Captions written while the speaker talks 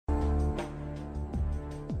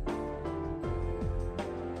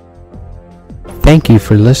Thank you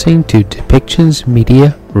for listening to Depictions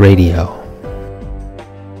Media Radio.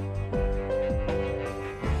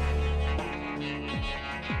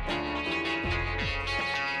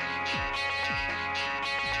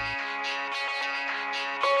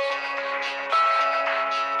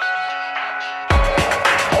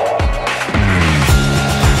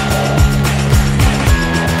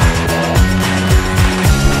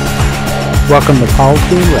 Welcome to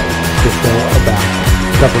Policy and Rights, the show about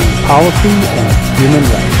government policy and human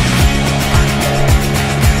rights.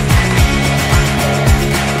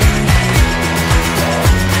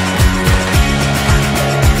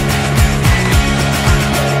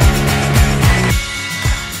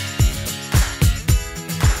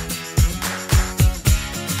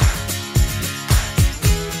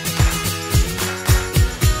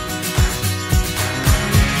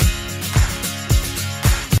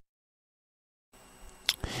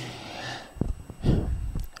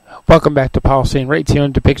 Welcome back to Policy and Rights here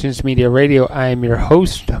on Depictions Media Radio. I am your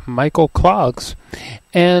host, Michael Clogs.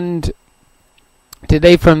 And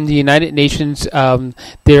today from the United Nations,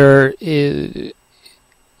 there is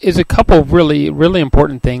a couple of really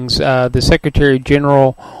important things. The Secretary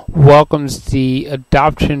General welcomes the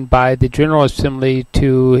adoption by the General Assembly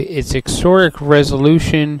to its historic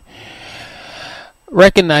resolution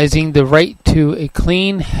recognizing the right to a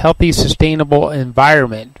clean, healthy, sustainable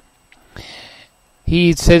environment.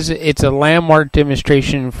 He says it's a landmark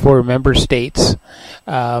demonstration for member states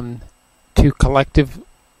to collectively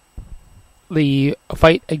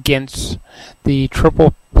fight against the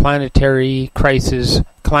triple planetary crisis: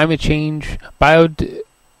 climate change,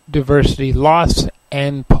 biodiversity loss,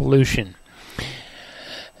 and pollution.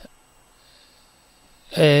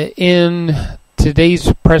 In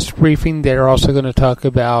today's press briefing, they're also going to talk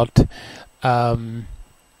about the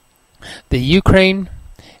Ukraine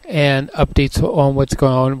and updates on what's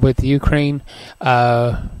going on with Ukraine,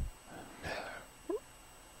 and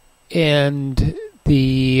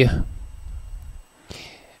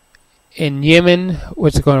in Yemen,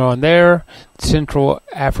 what's going on there, Central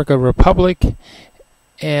Africa Republic,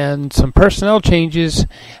 and some personnel changes,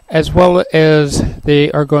 as well as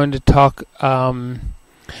they are going to talk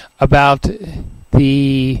about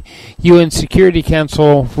the UN Security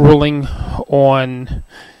Council ruling on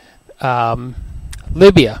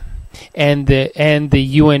Libya and the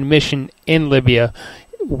UN mission in Libya,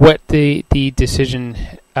 what the decision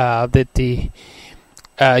that the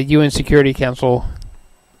UN Security Council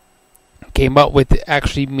came up with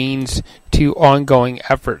actually means to ongoing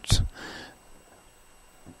efforts.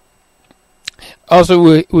 Also,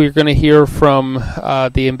 we're going to hear from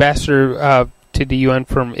the ambassador to the UN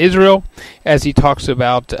from Israel as he talks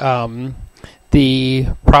about the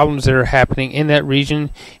problems that are happening in that region,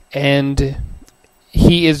 and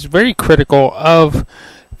he is very critical of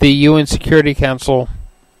the UN Security Council,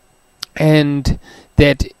 and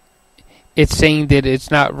that it's saying that it's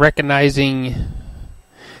not recognizing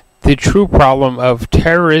the true problem of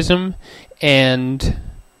terrorism and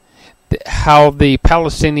how the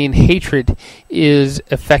Palestinian hatred is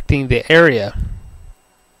affecting the area.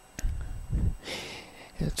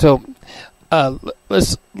 So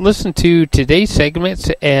let's listen to today's segments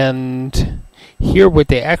and hear what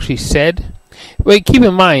they actually said. But keep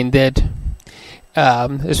in mind that,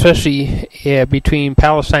 especially between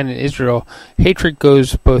Palestine and Israel, hatred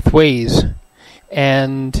goes both ways.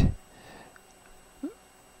 And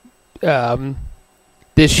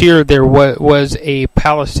this year there was a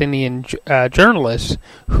Palestinian journalist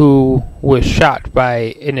who was shot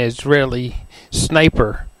by an Israeli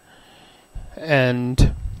sniper.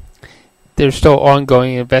 And there's still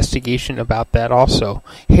ongoing investigation about that also.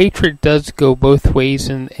 Hatred does go both ways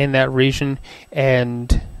in that region,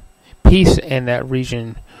 and peace in that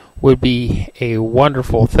region would be a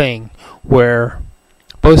wonderful thing where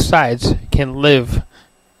both sides can live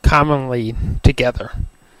commonly together.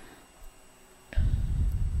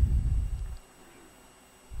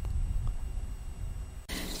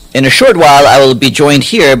 In a short while, I will be joined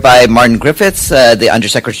here by Martin Griffiths, the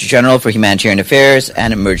Undersecretary General for Humanitarian Affairs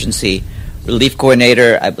and Emergency Relief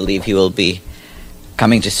Coordinator. I believe he will be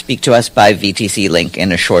coming to speak to us by VTC link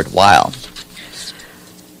in a short while.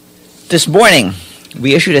 This morning,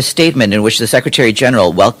 we issued a statement in which the Secretary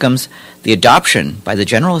General welcomes the adoption by the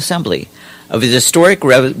General Assembly of his historic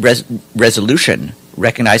resolution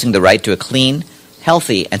recognizing the right to a clean,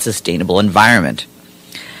 healthy, and sustainable environment.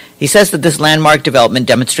 He says that this landmark development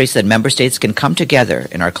demonstrates that member states can come together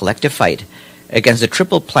in our collective fight against the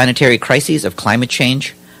triple planetary crises of climate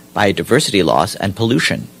change, biodiversity loss, and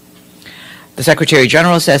pollution. The Secretary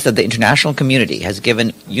General says that the international community has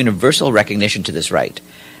given universal recognition to this right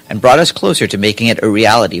and brought us closer to making it a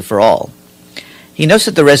reality for all. He notes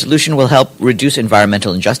that the resolution will help reduce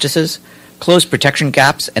environmental injustices, close protection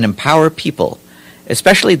gaps, and empower people,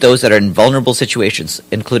 especially those that are in vulnerable situations,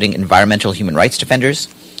 including environmental human rights defenders,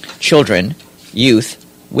 children, youth,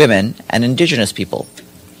 women, and indigenous people.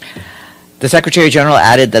 The Secretary General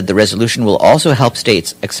added that the resolution will also help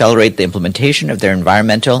states accelerate the implementation of their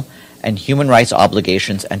environmental and human rights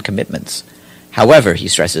obligations and commitments. However, he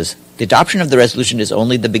stresses, the adoption of the resolution is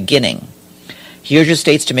only the beginning. He urges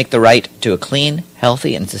states to make the right to a clean,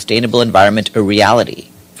 healthy, and sustainable environment a reality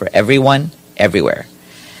for everyone, everywhere.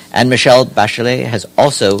 And Michelle Bachelet has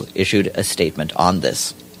also issued a statement on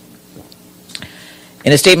this.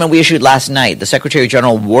 In a statement we issued last night, the Secretary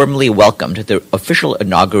General warmly welcomed the official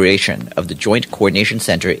inauguration of the Joint Coordination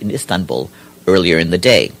Center in Istanbul earlier in the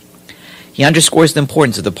day. He underscores the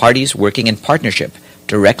importance of the parties working in partnership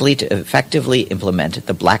directly to effectively implement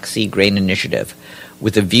the Black Sea Grain Initiative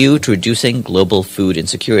with a view to reducing global food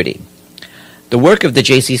insecurity. The work of the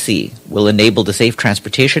JCC will enable the safe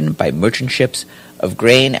transportation by merchant ships of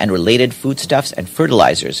grain and related foodstuffs and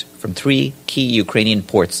fertilizers from 3 key Ukrainian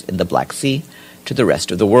ports in the Black Sea to the rest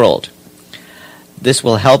of the world. This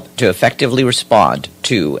will help to effectively respond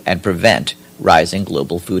to and prevent rising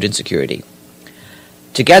global food insecurity.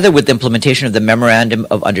 Together with the implementation of the Memorandum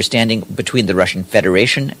of Understanding between the Russian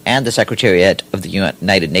Federation and the Secretariat of the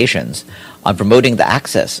United Nations on promoting the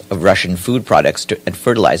access of Russian food products and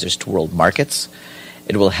fertilizers to world markets,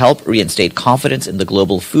 it will help reinstate confidence in the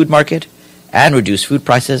global food market and reduce food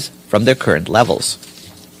prices from their current levels.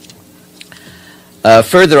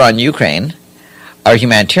 Further on Ukraine, our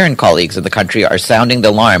humanitarian colleagues in the country are sounding the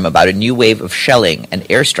alarm about a new wave of shelling and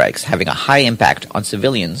airstrikes having a high impact on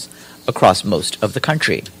civilians across most of the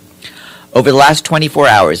country. Over the last 24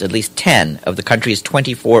 hours, at least 10 of the country's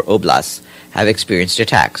 24 oblasts have experienced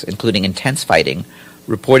attacks, including intense fighting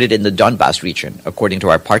reported in the Donbas region, according to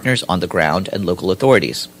our partners on the ground and local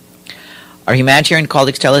authorities. Our humanitarian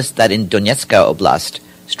colleagues tell us that in Donetsk Oblast,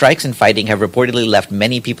 strikes and fighting have reportedly left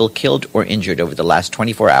many people killed or injured over the last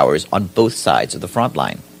 24 hours on both sides of the front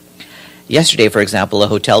line. Yesterday, for example, a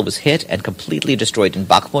hotel was hit and completely destroyed in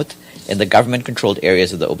Bakhmut, in the government-controlled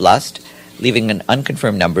areas of the oblast, leaving an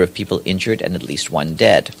unconfirmed number of people injured and at least one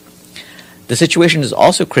dead. The situation is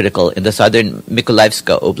also critical in the southern Mykolaiv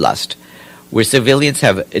Oblast, where civilians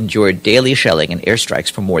have endured daily shelling and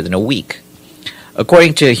airstrikes for more than a week.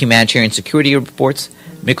 According to humanitarian security reports,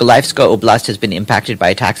 Mykolaiv Oblast has been impacted by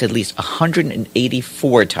attacks at least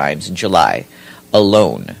 184 times in July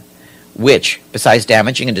alone, which, besides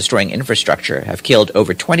damaging and destroying infrastructure, have killed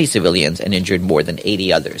over 20 civilians and injured more than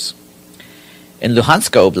 80 others. In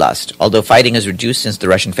Luhansk Oblast, although fighting has reduced since the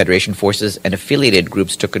Russian Federation forces and affiliated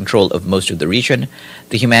groups took control of most of the region,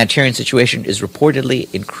 the humanitarian situation is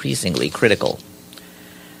reportedly increasingly critical.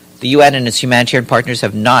 The UN and its humanitarian partners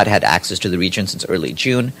have not had access to the region since early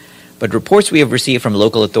June, but reports we have received from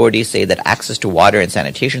local authorities say that access to water and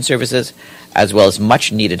sanitation services, as well as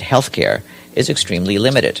much-needed health care, is extremely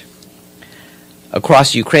limited.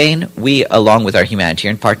 Across Ukraine, we, along with our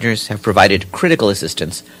humanitarian partners, have provided critical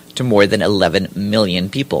assistance to more than 11 million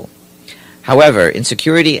people. However,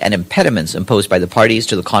 insecurity and impediments imposed by the parties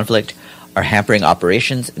to the conflict are hampering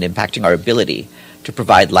operations and impacting our ability to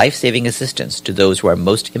provide life-saving assistance to those who are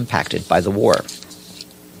most impacted by the war.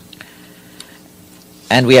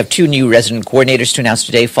 And we have 2 new resident coordinators to announce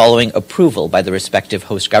today following approval by the respective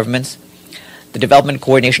host governments. The Development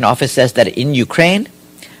Coordination Office says that in Ukraine,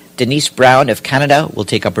 Denise Brown of Canada will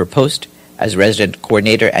take up her post as resident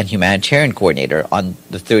coordinator and humanitarian coordinator on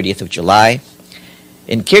the 30th of July.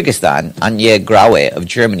 In Kyrgyzstan, Anya Graue of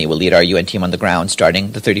Germany will lead our UN team on the ground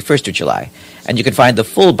starting the 31st of July. And you can find the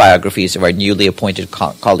full biographies of our newly appointed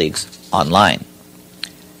colleagues online.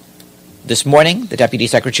 This morning, the Deputy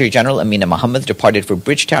Secretary General Amina Mohammed departed for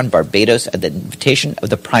Bridgetown, Barbados at the invitation of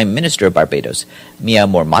the Prime Minister of Barbados, Mia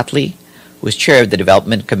Moore-Motley, who is chair of the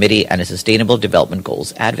Development Committee and a Sustainable Development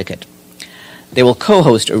Goals advocate. They will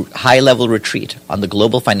co-host a high-level retreat on the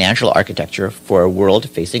global financial architecture for a world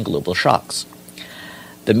facing global shocks.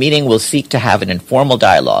 The meeting will seek to have an informal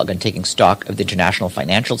dialogue on taking stock of the international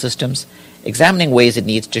financial systems, examining ways it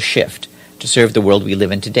needs to shift to serve the world we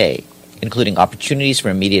live in today, including opportunities for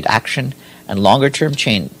immediate action and longer-term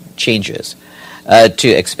changes to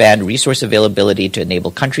expand resource availability to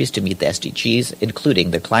enable countries to meet the SDGs,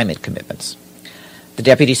 including their climate commitments. The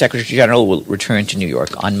Deputy Secretary General will return to New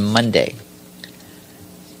York on Monday.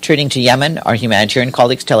 Turning to Yemen, our humanitarian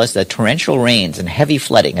colleagues tell us that torrential rains and heavy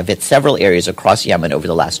flooding have hit several areas across Yemen over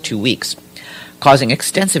the last 2 weeks, causing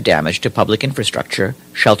extensive damage to public infrastructure,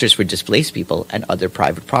 shelters for displaced people, and other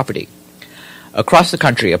private property. Across the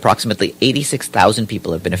country, approximately 86,000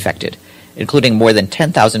 people have been affected, including more than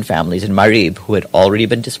 10,000 families in Marib who had already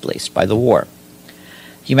been displaced by the war.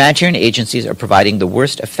 Humanitarian agencies are providing the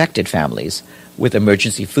worst affected families with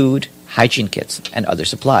emergency food, hygiene kits, and other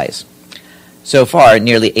supplies. So far,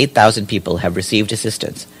 nearly 8,000 people have received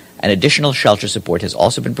assistance, and additional shelter support has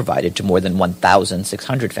also been provided to more than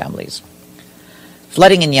 1,600 families.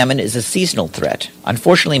 Flooding in Yemen is a seasonal threat.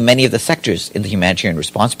 Unfortunately, many of the sectors in the humanitarian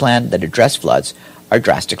response plan that address floods are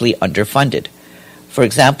drastically underfunded. For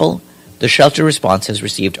example, the shelter response has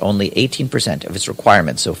received only 18% of its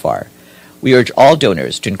requirements so far. We urge all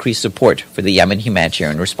donors to increase support for the Yemen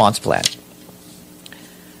humanitarian response plan.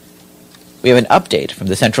 We have an update from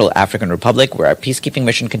the Central African Republic, where our peacekeeping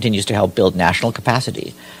mission continues to help build national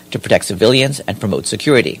capacity to protect civilians and promote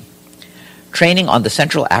security. Training on the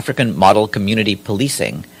Central African Model Community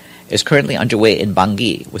Policing is currently underway in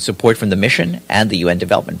Bangui with support from the mission and the UN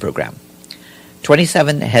Development Program.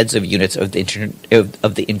 27 heads of units of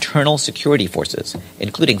the internal security forces,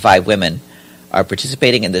 including 5 women, are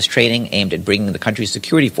participating in this training aimed at bringing the country's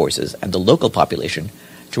security forces and the local population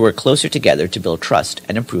to work closer together to build trust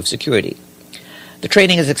and improve security. The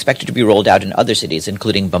training is expected to be rolled out in other cities,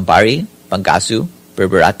 including Bambari, Bangassou,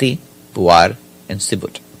 Berberati, Buar, and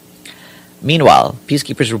Sibut. Meanwhile,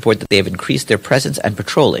 peacekeepers report that they have increased their presence and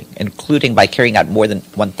patrolling, including by carrying out more than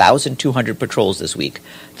 1,200 patrols this week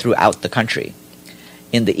throughout the country.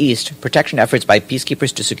 In the east, protection efforts by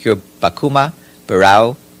peacekeepers to secure Bakuma,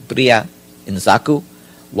 Barao, Bria, Nzaku,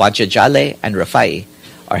 Wajajale, and Rafai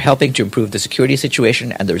are helping to improve the security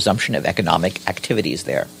situation and the resumption of economic activities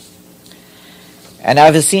there. And I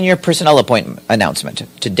have a senior personnel appointment announcement.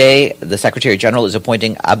 Today, the Secretary General is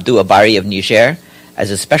appointing Abdou Abari of Niger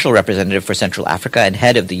as a special representative for Central Africa and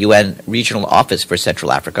head of the UN Regional Office for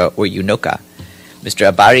Central Africa, or UNOCA.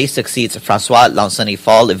 Mr. Abari succeeds Francois Lansani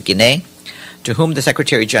Fall of Guinea, to whom the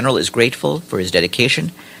Secretary General is grateful for his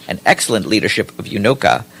dedication and excellent leadership of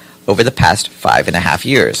UNOCA over the past 5.5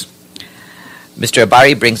 years. Mr.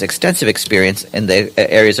 Abari brings extensive experience in the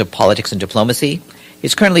areas of politics and diplomacy.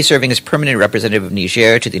 He's currently serving as permanent representative of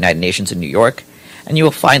Niger to the United Nations in New York, and you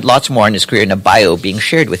will find lots more in his career in a bio being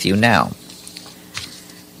shared with you now.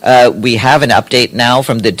 We have an update now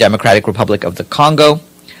from the Democratic Republic of the Congo,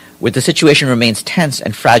 where the situation remains tense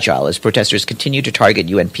and fragile as protesters continue to target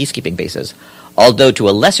UN peacekeeping bases, although to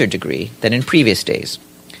a lesser degree than in previous days.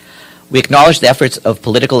 We acknowledge the efforts of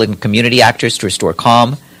political and community actors to restore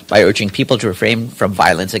calm by urging people to refrain from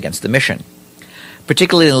violence against the mission.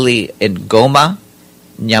 Particularly in Goma,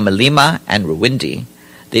 Nyamulilima, and Rwindi,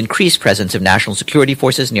 the increased presence of national security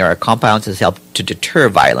forces near our compounds has helped to deter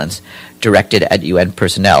violence directed at UN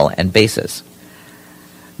personnel and bases.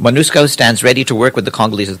 MONUSCO stands ready to work with the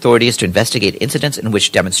Congolese authorities to investigate incidents in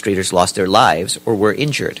which demonstrators lost their lives or were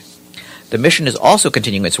injured. The mission is also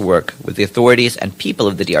continuing its work with the authorities and people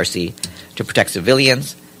of the DRC to protect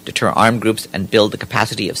civilians, deter armed groups, and build the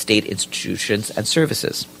capacity of state institutions and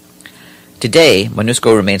services. Today,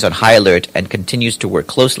 MONUSCO remains on high alert and continues to work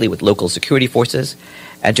closely with local security forces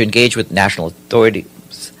and to engage with national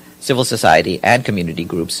authorities, civil society, and community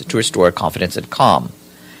groups to restore confidence and calm.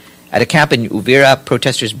 At a camp in Uvira,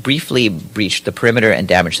 protesters briefly breached the perimeter and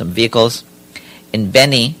damaged some vehicles. In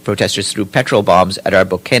Beni, protesters threw petrol bombs at our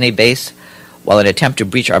Bokene base, while an attempt to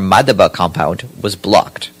breach our Madaba compound was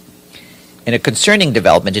blocked. In a concerning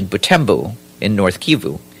development in Butembo, in North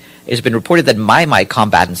Kivu, it has been reported that Mai Mai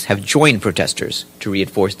combatants have joined protesters to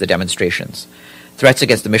reinforce the demonstrations. Threats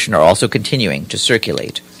against the mission are also continuing to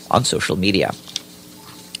circulate on social media.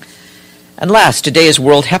 And last, today is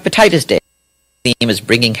World Hepatitis Day. The theme is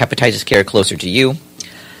bringing hepatitis care closer to you.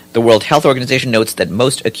 The World Health Organization notes that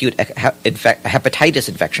most acute hepatitis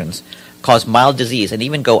infections cause mild disease and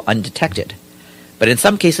even go undetected. But in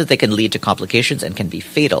some cases, they can lead to complications and can be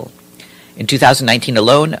fatal. In 2019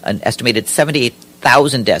 alone, an estimated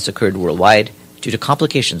 78,000 deaths occurred worldwide due to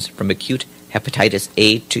complications from acute hepatitis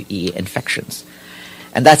A to E infections.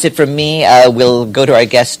 And that's it from me. We'll go to our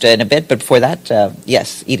guest in a bit, but before that,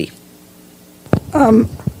 yes, Edie.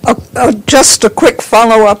 Just a quick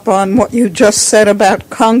follow-up on what you just said about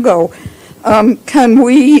Congo. Can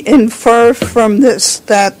we infer from this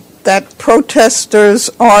that protesters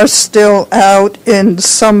are still out in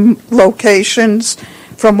some locations,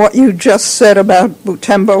 from what you just said about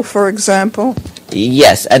Butembo, for example?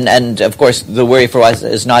 Yes, and of course the worry for us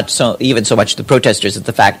is not so much the protesters, it's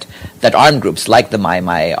the fact that armed groups like the Mai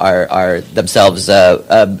Mai are themselves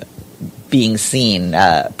being seen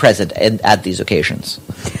present at these occasions.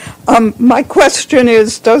 My question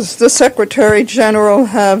is, does the Secretary General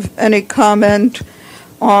have any comment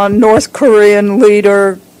on North Korean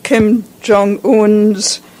leader Kim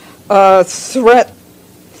Jong-un's threat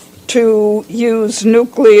to use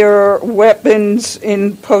nuclear weapons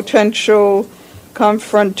in potential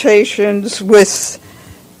confrontations with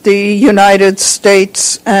the United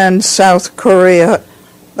States and South Korea,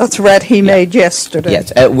 a threat he made yesterday.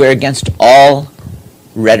 Yes, we're against all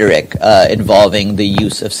rhetoric involving the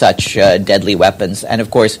use of such deadly weapons. And of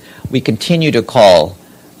course, we continue to call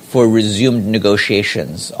for resumed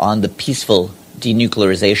negotiations on the peaceful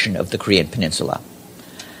denuclearization of the Korean Peninsula.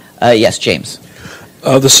 Yes, James.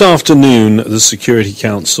 This afternoon, the Security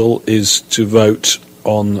Council is to vote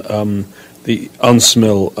on the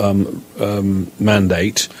UNSMIL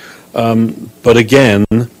mandate. But again,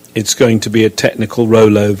 it's going to be a technical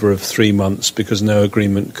rollover of 3 months because no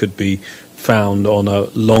agreement could be found on a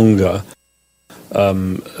longer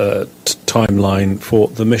timeline for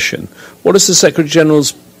the mission. What is the Secretary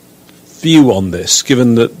General's view on this,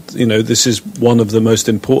 given that this is one of the most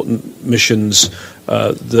important missions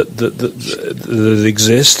that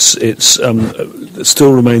exists? It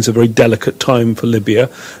still remains a very delicate time for Libya.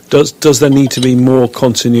 Does there need to be more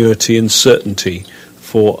continuity and certainty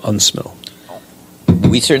for UNSMIL?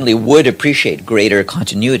 We certainly would appreciate greater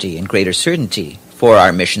continuity and greater certainty for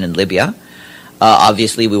our mission in Libya.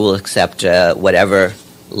 Obviously, we will accept whatever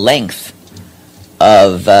length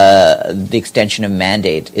of the extension of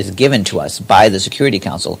mandate is given to us by the Security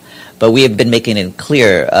Council. But we have been making it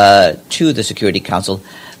clear to the Security Council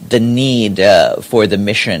the need for the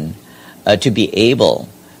mission to be able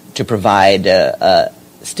to provide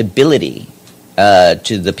stability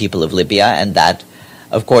to the people of Libya, and that,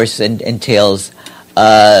 of course, entails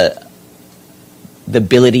the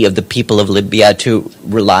ability of the people of Libya to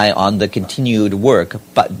rely on the continued work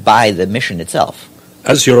by the mission itself.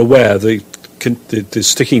 As you're aware, the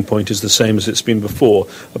sticking point is the same as it's been before.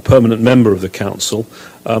 A permanent member of the Council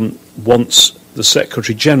wants the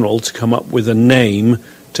Secretary General to come up with a name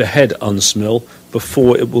to head UNSMIL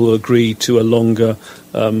before it will agree to a longer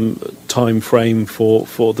time frame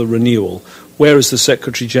for the renewal. Where is the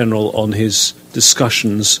Secretary General on his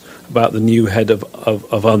discussions about the new head of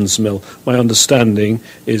UNSMIL? My understanding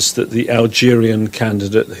is that the Algerian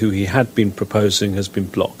candidate who he had been proposing has been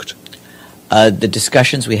blocked. The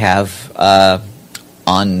discussions we have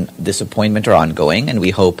on this appointment are ongoing, and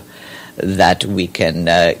we hope that we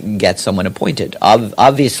can get someone appointed.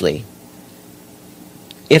 Obviously,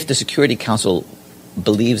 if the Security Council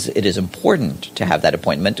believes it is important to have that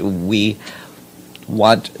appointment, we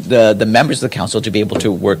want the members of the Council to be able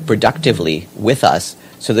to work productively with us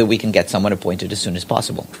so that we can get someone appointed as soon as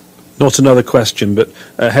possible. Not another question, but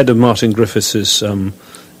ahead of Martin Griffiths'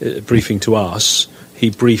 briefing to us, he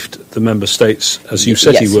briefed the member states, as you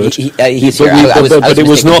said he would. He's here. But it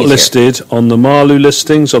was not listed on the Marlu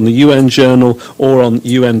listings, on the UN Journal, or on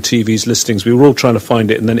UN TV's listings. We were all trying to find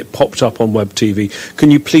it, and then it popped up on Web TV. Can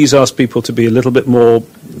you please ask people to be a little bit more,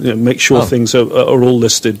 make sure things are all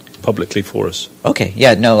listed publicly for us? Okay.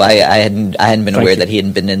 Yeah. No, I hadn't been aware that he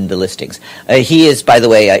hadn't been in the listings. He is, by the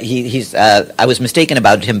way. He's. I was mistaken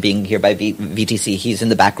about him being here by VTC. He's in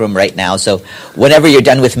the back room right now. So whenever you're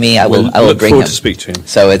done with me, I will bring him. Look forward to speak to him.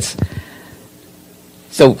 So it's.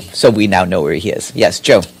 So we now know where he is. Yes,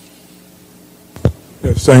 Joe.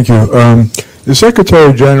 Yes, thank you. The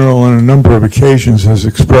Secretary General on a number of occasions has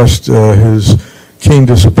expressed his keen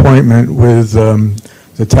disappointment with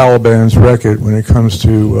the Taliban's record when it comes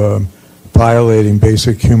to violating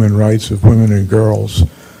basic human rights of women and girls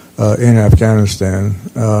in Afghanistan.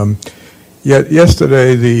 Yet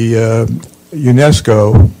yesterday the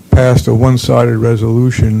UNESCO passed a one-sided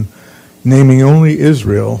resolution naming only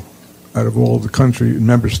Israel out of all the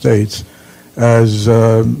member states as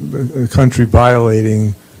a country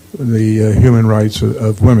violating the human rights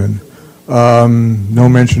of women. No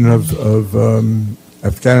mention of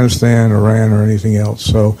Afghanistan, Iran, or anything else.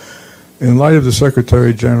 So in light of the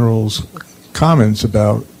Secretary General's comments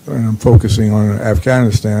about, and I'm focusing on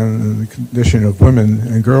Afghanistan and the condition of women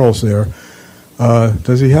and girls there,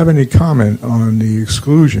 does he have any comment on the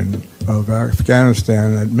exclusion of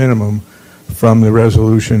Afghanistan at minimum from the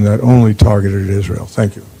resolution that only targeted Israel?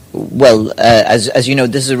 Thank you. Well, as you know,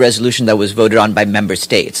 this is a resolution that was voted on by member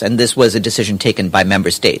states, and this was a decision taken by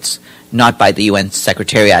member states, not by the UN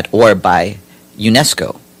Secretariat or by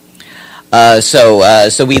UNESCO.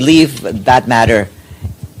 So we leave that matter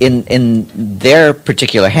in their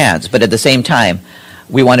particular hands. But at the same time,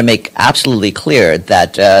 we want to make absolutely clear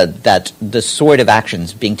that that the sort of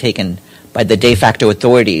actions being taken by the de facto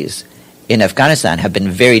authorities in Afghanistan have been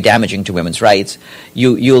very damaging to women's rights.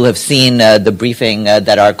 You'll have seen the briefing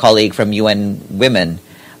that our colleague from UN Women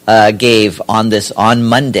gave on this on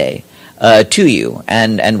Monday to you,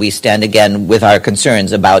 and we stand again with our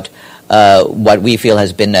concerns about what we feel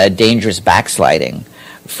has been a dangerous backsliding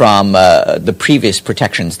from the previous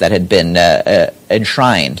protections that had been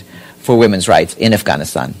enshrined for women's rights in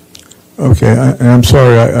Afghanistan. Okay, I'm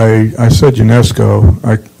sorry, I said UNESCO.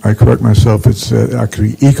 I correct myself, it's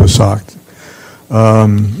actually ECOSOC.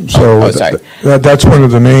 That's one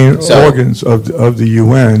of the main organs of the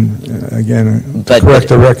UN. Again, to correct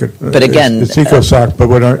the record. But again, it's ECOSOC. But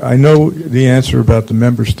what I know the answer about the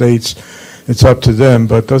member states, it's up to them.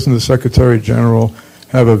 But doesn't the Secretary General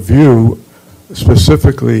have a view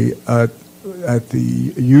specifically at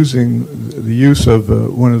the use of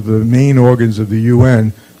one of the main organs of the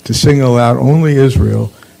UN to single out only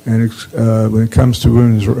Israel and when it comes to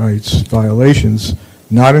women's rights violations,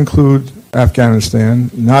 not include Afghanistan,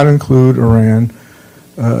 not include Iran,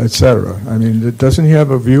 etc. I mean, doesn't he have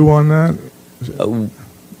a view on that?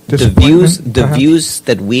 The views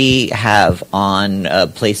that we have on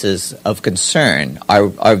places of concern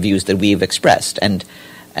are views that we've expressed, and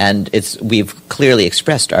we've clearly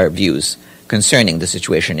expressed our views concerning the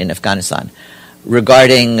situation in Afghanistan.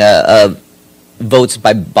 Regarding votes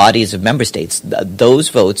by bodies of member states, those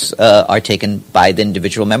votes are taken by the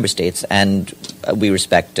individual member states, and we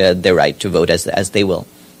respect their right to vote as they will.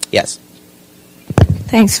 Yes.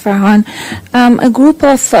 Thanks, Farhan. A group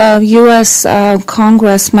of U.S.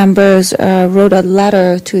 Congress members wrote a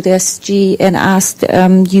letter to the SG and asked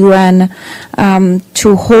UN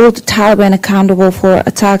to hold Taliban accountable for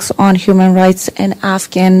attacks on human rights in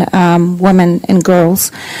Afghan women and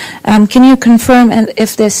girls. Can you confirm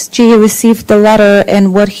if the SG received the letter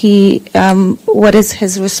and what is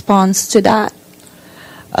his response to that?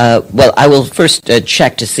 Well, I will first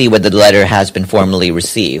check to see whether the letter has been formally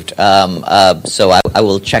received. So I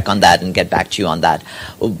will check on that and get back to you on that.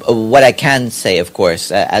 What I can say, of course,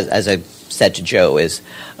 as I said to Joe, is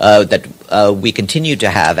that we continue to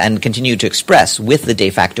have and continue to express with the de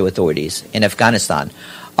facto authorities in Afghanistan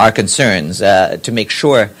our concerns to make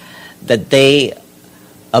sure that they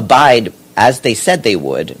abide, as they said they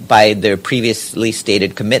would, by their previously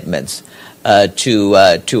stated commitments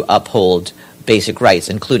to uphold basic rights,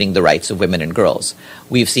 including the rights of women and girls.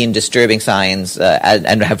 We've seen disturbing signs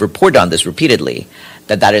and have reported on this repeatedly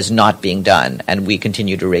that is not being done, and we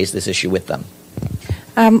continue to raise this issue with them.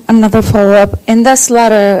 Another follow-up. In this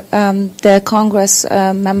letter, the Congress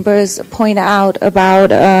members point out about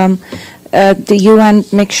the UN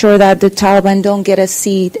make sure that the Taliban don't get a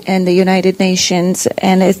seat in the United Nations,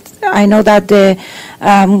 and I know that the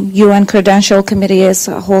UN Credential Committee is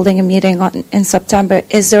holding a meeting in September.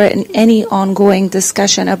 Is there any ongoing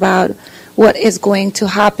discussion about what is going to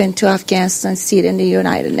happen to Afghanistan's seat in the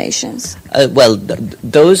United Nations?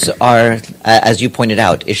 Those are, as you pointed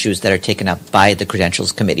out, issues that are taken up by the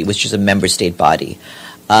Credentials Committee, which is a member state body.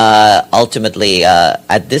 Ultimately,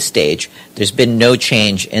 at this stage, there's been no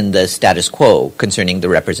change in the status quo concerning the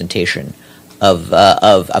representation of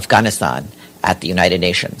Afghanistan at the United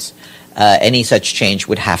Nations. Any such change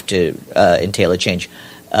would have to entail a change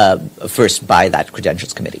first by that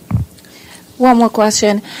Credentials Committee. One more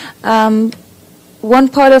question. One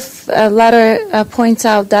part of a letter points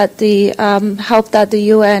out that the help that the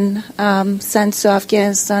UN sends to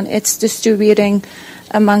Afghanistan, it's distributing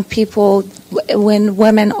among people when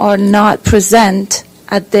women are not present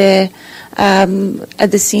at the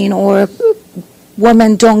scene, or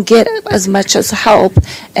women don't get as much as help.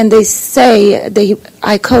 And they say,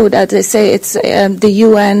 I quote that, they say it's the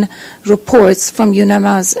UN reports from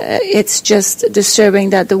UNSMIL, it's just disturbing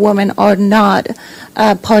that the women are not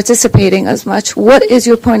participating as much. What is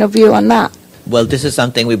your point of view on that? Well, this is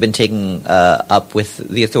something we've been taking up with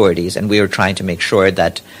the authorities, and we are trying to make sure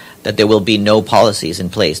that there will be no policies in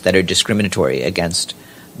place that are discriminatory against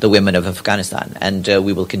the women of Afghanistan. And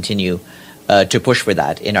we will continue to push for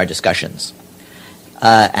that in our discussions.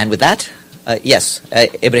 And with that, yes,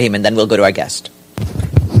 Ibrahim, and then we'll go to our guest.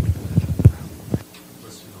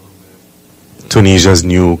 Tunisia's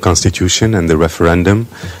new constitution and the referendum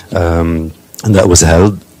that was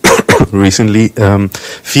held recently.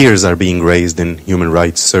 Fears are being raised in human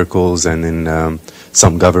rights circles and in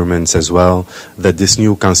some governments as well, that this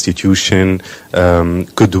new constitution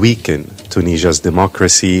could weaken Tunisia's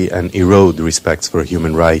democracy and erode respect for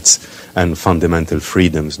human rights and fundamental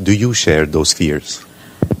freedoms. Do you share those fears?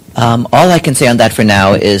 All I can say on that for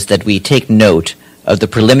now is that we take note of the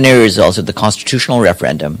preliminary results of the constitutional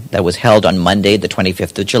referendum that was held on Monday, the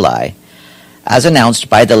 25th of July, as announced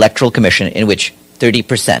by the Electoral Commission, in which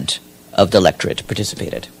 30% of the electorate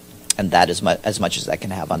participated. And that is as much as I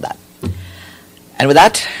can have on that. And with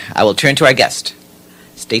that, I will turn to our guest.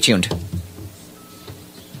 Stay tuned.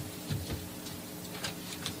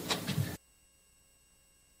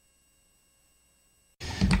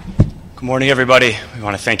 Good morning, everybody. We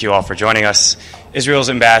want to thank you all for joining us. Israel's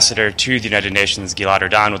ambassador to the United Nations, Gilad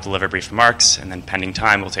Erdan, will deliver brief remarks, and then pending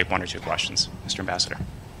time, we'll take one or two questions. Mr. Ambassador.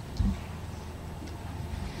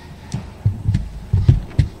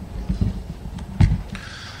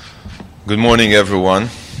 Good morning, everyone.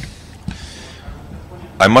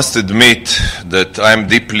 I must admit that I'm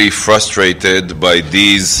deeply frustrated by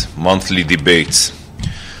these monthly debates.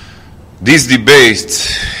 These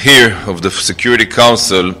debates here of the Security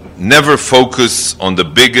Council never focus on the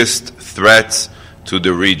biggest threats to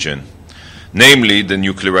the region, namely the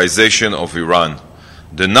nuclearization of Iran,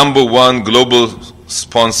 the #1 global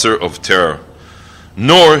sponsor of terror.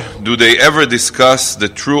 Nor do they ever discuss the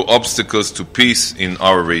true obstacles to peace in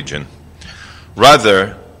our region.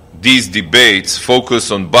 Rather, these debates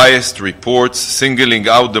focus on biased reports singling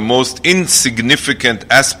out the most insignificant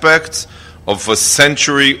aspects of a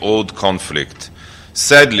century-old conflict.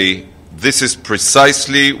 Sadly, this is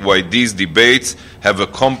precisely why these debates have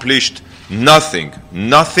accomplished nothing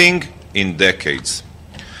in decades.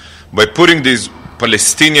 By putting this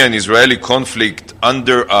Palestinian-Israeli conflict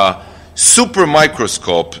under a super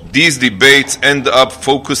microscope, these debates end up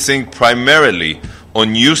focusing primarily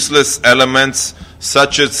on useless elements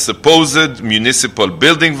such as supposed municipal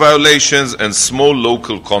building violations and small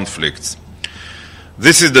local conflicts.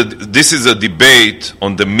 This is a debate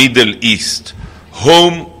on the Middle East,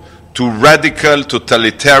 home to radical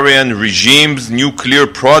totalitarian regimes, nuclear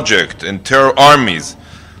project, and terror armies.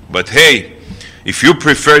 But hey, if you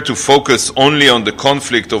prefer to focus only on the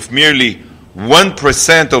conflict of merely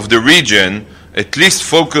 1% of the region, at least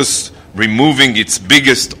focus removing its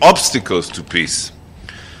biggest obstacles to peace.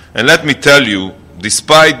 And let me tell you,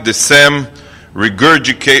 despite the same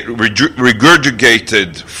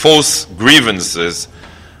regurgitated false grievances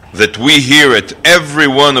that we hear at every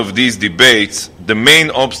one of these debates, the main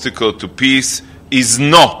obstacle to peace is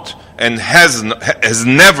not and has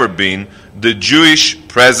never been the Jewish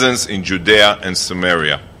presence in Judea and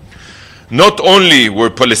Samaria. Not only were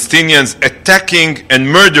Palestinians attacking and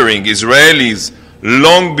murdering Israelis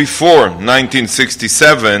long before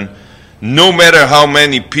 1967, no matter how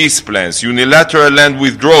many peace plans, unilateral land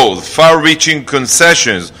withdrawals, far-reaching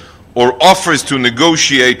concessions, or offers to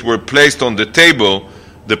negotiate were placed on the table,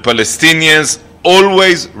 the Palestinians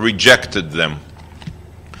always rejected them.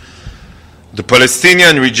 The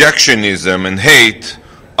Palestinian rejectionism and hate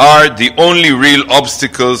are the only real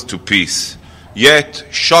obstacles to peace. Yet,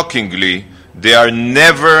 shockingly, they are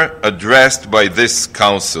never addressed by this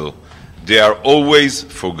council. They are always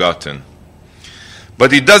forgotten.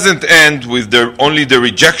 But it doesn't end with only the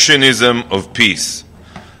rejectionism of peace.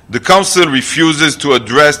 The Council refuses to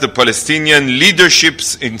address the Palestinian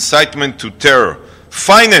leadership's incitement to terror,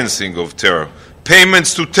 financing of terror,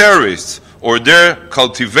 payments to terrorists, or their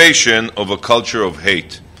cultivation of a culture of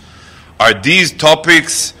hate. Are these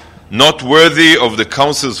topics not worthy of the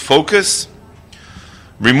Council's focus?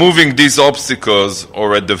 Removing these obstacles,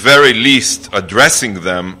 or at the very least addressing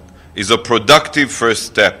them, is a productive first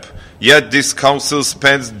step. Yet this Council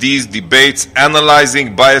spends these debates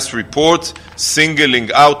analyzing biased reports, singling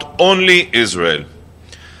out only Israel.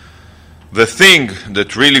 The thing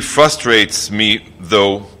that really frustrates me,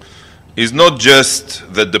 though, is not just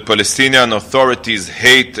that the Palestinian Authority's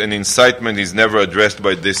hate and incitement is never addressed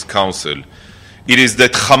by this Council. It is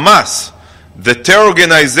that Hamas, the terror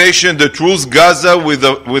organization that rules Gaza with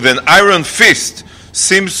an iron fist,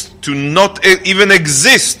 seems to not even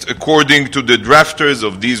exist according to the drafters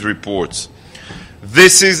of these reports.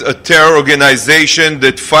 This is a terror organization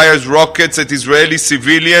that fires rockets at Israeli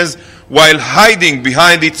civilians while hiding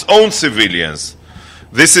behind its own civilians.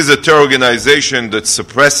 This is a terror organization that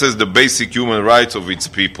suppresses the basic human rights of its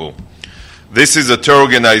people. This is a terror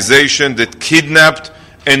organization that kidnapped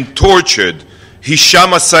and tortured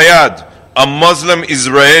Hisham Asayad, a Muslim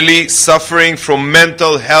Israeli suffering from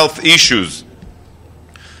mental health issues.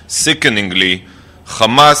 Sickeningly,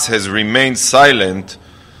 Hamas has remained silent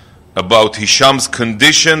about Hisham's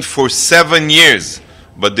condition for 7 years,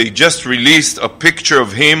 but they just released a picture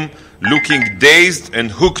of him looking dazed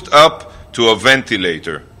and hooked up to a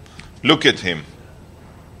ventilator. Look at him.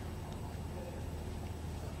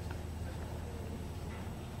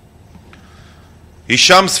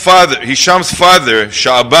 Hisham's father,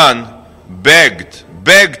 Sha'ban,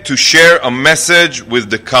 begged to share a message with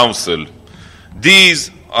the Council.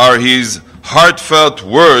 These are his heartfelt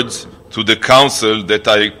words to the Council that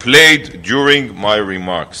I played during my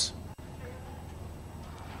remarks.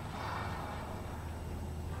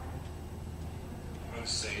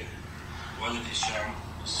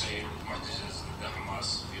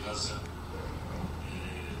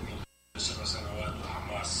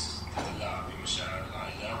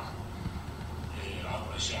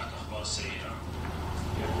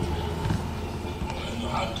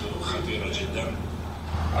 خطيرة جدا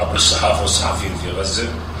عبر الصحافة والصحفيين في غزة.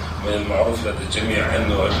 من المعروف لدى الجميع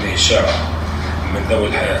أنه ابني إشاعة من ذوي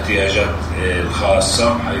الاحتياجات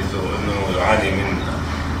الخاصة، حيث أنه يعاني من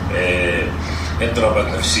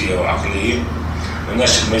اضطرابات نفسية وعقلية.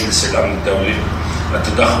 وناشد مجلس الأمن الدولي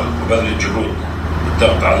التدخل وبذل الجهود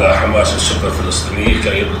بالضغط على حماس والسلطة الفلسطينية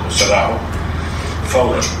كي يطلقوا سراحه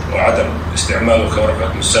فورا، وعدم استعماله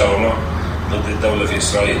كورقة مساومة ضد الدولة في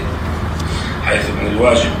إسرائيل، حيث من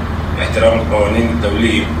الواجب احترام القوانين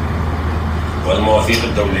الدولية والمواثيق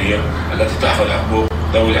الدولية التي تحفظ حقوق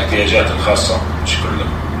ذوي الاحتياجات الخاصة. شكرا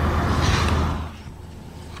لكم.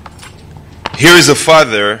 Here is a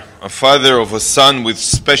father of a son with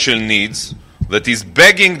special needs that is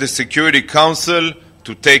begging the Security Council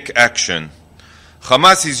to take action.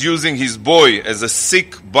 Hamas is using his boy as a sick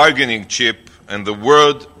bargaining chip, and the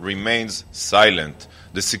world remains silent.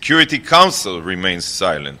 The Security Council remains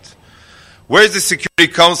silent. Where is the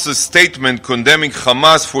Security Council's statement condemning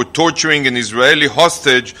Hamas for torturing an Israeli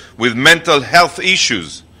hostage with mental health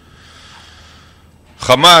issues?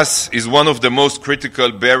 Hamas is one of the most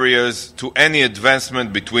critical barriers to any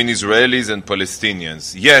advancement between Israelis and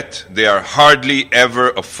Palestinians, yet they are hardly ever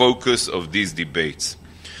a focus of these debates.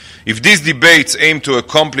 If these debates aim to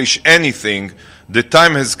accomplish anything, the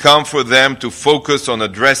time has come for them to focus on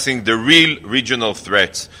addressing the real regional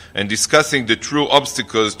threats and discussing the true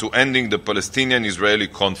obstacles to ending the Palestinian-Israeli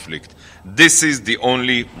conflict. This is the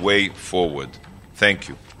only way forward. Thank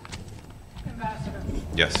you. Ambassador.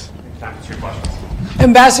 Yes.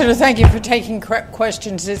 Ambassador, thank you for taking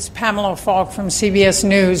questions. It's Pamela Falk from CBS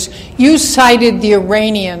News. You cited the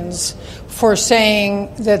Iranians for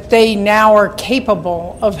saying that they now are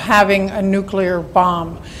capable of having a nuclear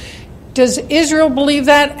bomb. Does Israel believe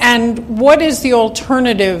that? And what is the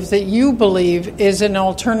alternative that you believe is an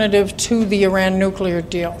alternative to the Iran nuclear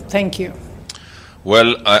deal? Thank you.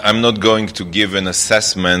 Well, I'm not going to give an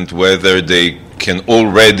assessment whether they can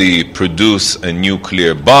already produce a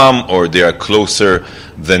nuclear bomb or they are closer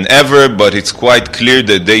than ever, but it's quite clear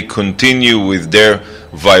that they continue with their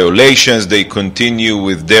violations, they continue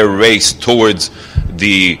with their race towards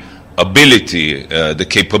the ability, the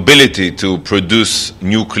capability to produce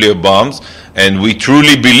nuclear bombs, and we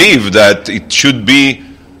truly believe that it should be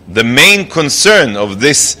the main concern of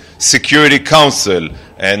this Security Council.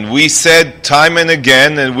 And we said time and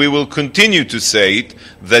again, and we will continue to say it,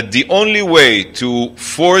 that the only way to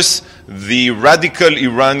force the radical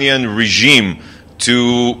Iranian regime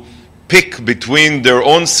to pick between their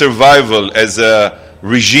own survival as a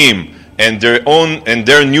regime and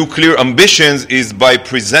their nuclear ambitions is by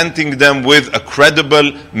presenting them with a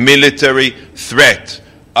credible military threat.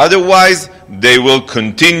 Otherwise, they will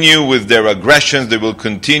continue with their aggressions, they will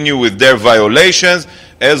continue with their violations,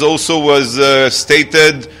 as also was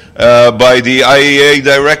stated by the IAEA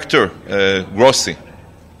director, Grossi.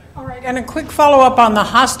 All right, and a quick follow-up on the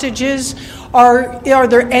hostages. Are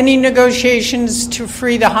there any negotiations to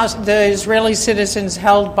free the Israeli citizens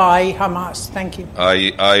held by Hamas? Thank you.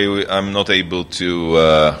 I'm not able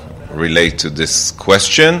to relate to this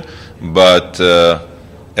question, but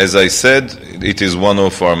as I said, it is one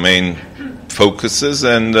of our main focuses,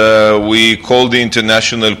 and we call the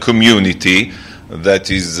international community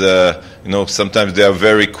that is, sometimes they are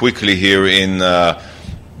very quickly here in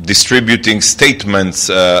distributing statements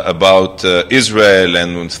about Israel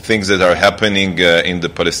and things that are happening in the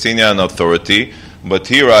Palestinian Authority. But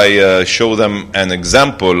here I show them an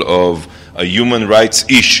example of a human rights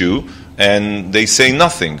issue, and they say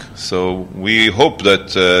nothing. So we hope that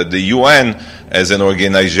the UN, as an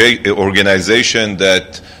organization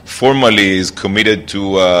that formally is committed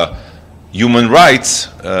to human rights,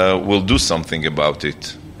 will do something about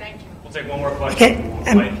it. Thank you. We'll take one more question.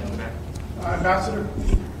 Okay. Ambassador,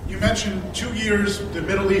 you mentioned 2 years, the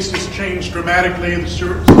Middle East has changed dramatically, and the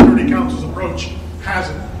Security Council's approach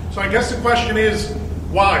hasn't. So I guess the question is,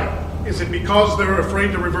 why? Is it because they're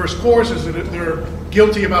afraid to reverse course? Is it they're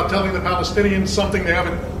guilty about telling the Palestinians something they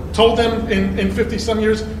haven't told them in 50-some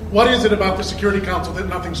years? What is it about the Security Council that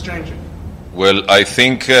nothing's changing? Well, I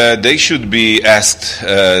think they should be asked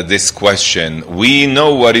this question. We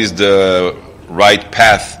know what is the right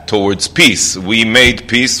path towards peace. We made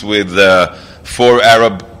peace with 4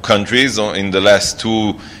 Arab countries in the last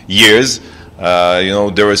 2 years.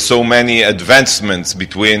 There are so many advancements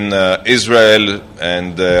between Israel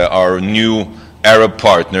and our new Arab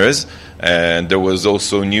partners. And there was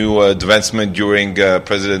also new advancement during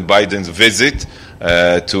President Biden's visit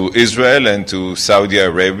to Israel and to Saudi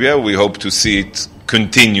Arabia. We hope to see it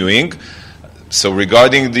continuing. So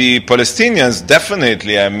regarding the Palestinians,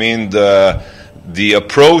 definitely, the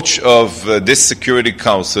approach of this Security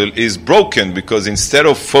Council is broken, because instead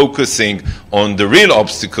of focusing on the real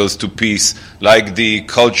obstacles to peace, like the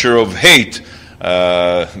culture of hate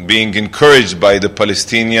being encouraged by the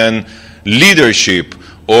Palestinian leadership,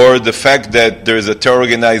 or the fact that there is a terror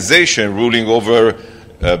organization ruling over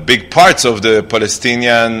big parts of the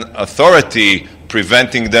Palestinian Authority,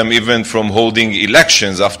 preventing them even from holding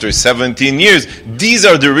elections after 17 years. These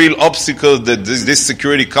are the real obstacles that this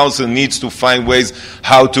Security Council needs to find ways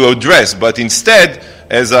how to address. But instead,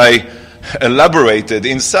 as I elaborated,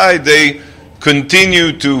 inside they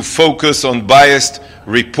continue to focus on biased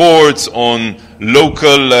reports, on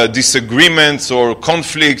local disagreements or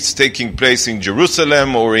conflicts taking place in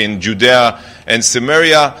Jerusalem or in Judea and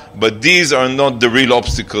Samaria, but these are not the real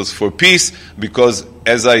obstacles for peace, because,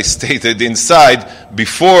 as I stated inside,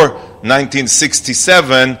 before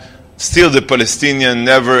 1967, still the Palestinians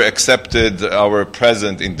never accepted our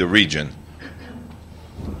presence in the region.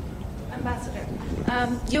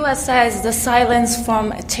 U.S. says the silence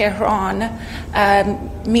from Tehran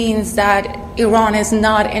means that Iran is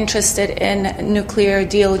not interested in nuclear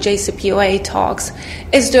deal JCPOA talks.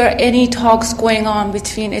 Is there any talks going on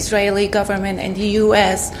between Israeli government and the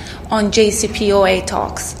U.S. on JCPOA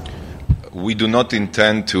talks? We do not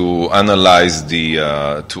intend to analyze the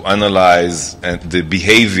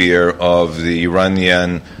behavior of the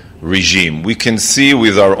Iranian regime. We can see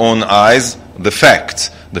with our own eyes the facts.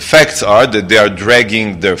 The facts are that they are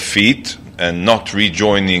dragging their feet and not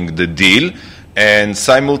rejoining the deal, and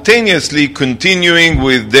simultaneously continuing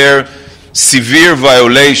with their severe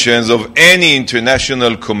violations of any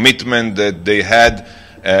international commitment that they had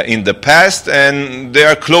in the past, and they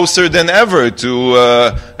are closer than ever to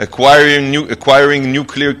acquiring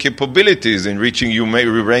nuclear capabilities and reaching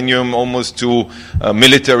uranium almost to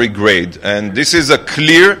military grade. And this is a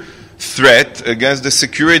clear threat against the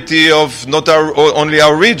security of not only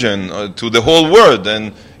our region, to the whole world,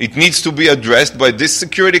 and it needs to be addressed by this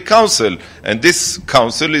Security Council, and this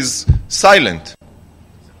council is silent.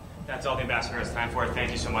 That's all the Ambassador has time for. Thank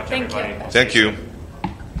you so much, Thank everybody. you. Thank you.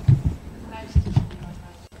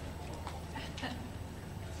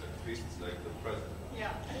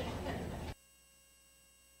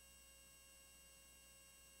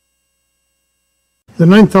 The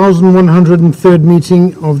 9,103rd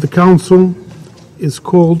meeting of the Council is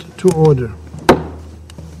called to order.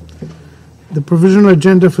 The provisional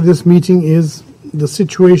agenda for this meeting is the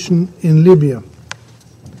situation in Libya.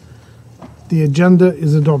 The agenda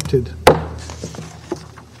is adopted.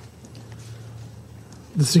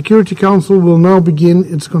 The Security Council will now begin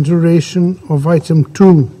its consideration of item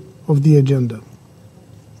 2 of the agenda.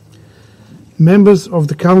 Members of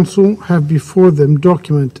the Council have before them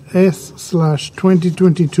document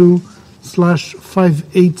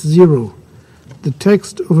S/2022/580, the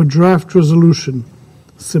text of a draft resolution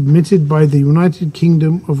submitted by the United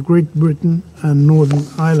Kingdom of Great Britain and Northern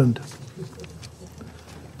Ireland.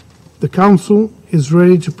 The Council is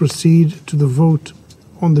ready to proceed to the vote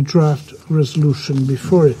on the draft resolution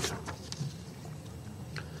before it.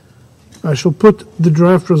 I shall put the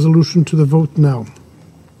draft resolution to the vote now.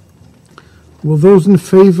 Will those in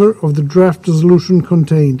favour of the draft resolution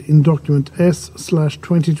contained in document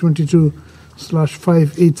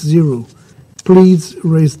S/2022/580 please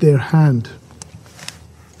raise their hand?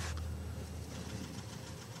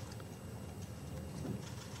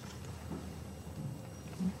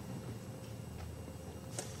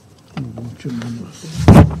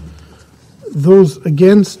 Those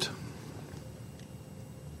against?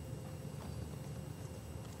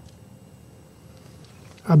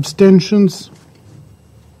 Abstentions?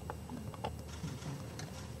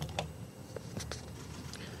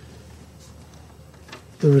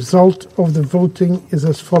 The result of the voting is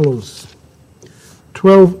as follows: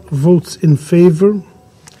 12 votes in favour,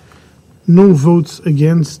 no votes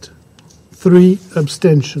against, 3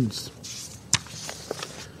 abstentions.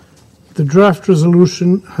 The draft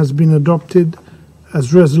resolution has been adopted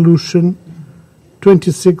as Resolution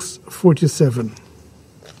 2647.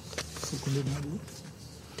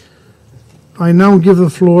 I now give the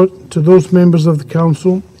floor to those members of the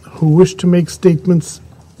Council who wish to make statements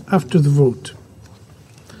after the vote.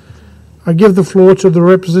 I give the floor to the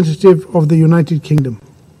representative of the United Kingdom.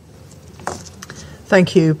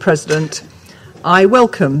 Thank you, President. I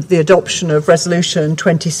welcome the adoption of Resolution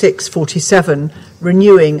 2647,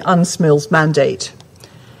 renewing UNSMIL's mandate.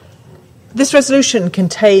 This resolution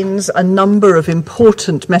contains a number of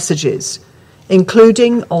important messages,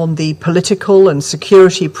 including on the political and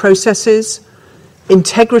security processes,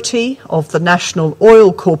 integrity of the National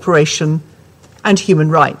Oil Corporation, and human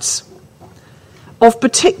rights. Of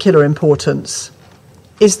particular importance,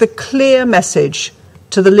 is the clear message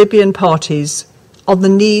to the Libyan parties on the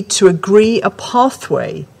need to agree a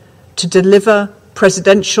pathway to deliver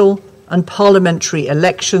presidential and parliamentary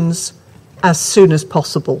elections as soon as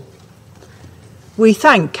possible. We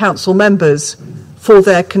thank Council members for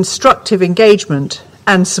their constructive engagement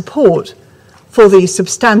and support for the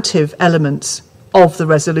substantive elements of the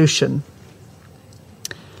resolution.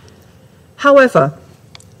 However,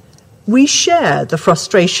 we share the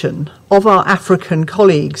frustration of our African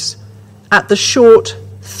colleagues at the short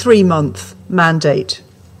 3-month mandate.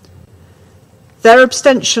 Their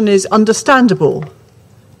abstention is understandable,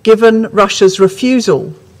 given Russia's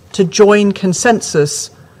refusal to join consensus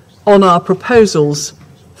on our proposals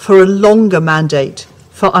for a longer mandate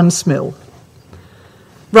for UNSMIL.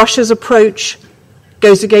 Russia's approach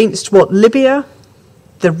goes against what Libya,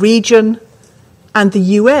 the region, and the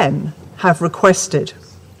UN have requested.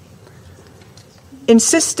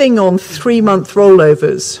 Insisting on 3-month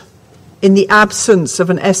rollovers in the absence of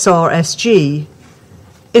an SRSG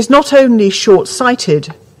is not only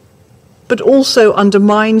short-sighted, but also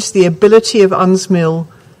undermines the ability of UNSMIL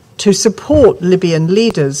to support Libyan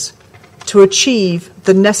leaders to achieve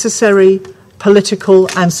the necessary political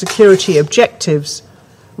and security objectives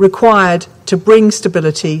required to bring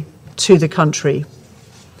stability to the country.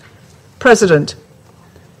 President,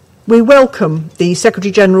 we welcome the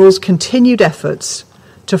Secretary-General's continued efforts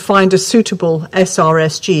to find a suitable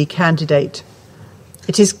SRSG candidate.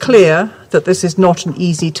 It is clear that this is not an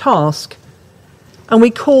easy task, and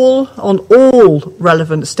we call on all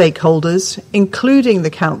relevant stakeholders, including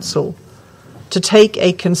the Council, to take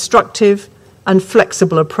a constructive and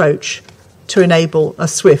flexible approach to enable a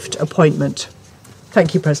swift appointment.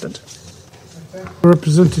 Thank you, President.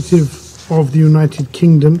 Representative of the United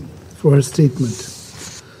Kingdom for her statement.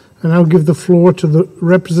 And I'll give the floor to the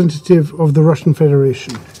representative of the Russian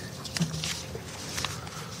Federation.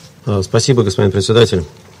 Спасибо, господин председатель.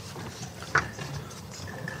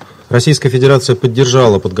 Российская Федерация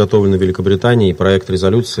поддержала подготовленный Великобританией проект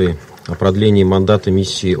резолюции о продлении мандата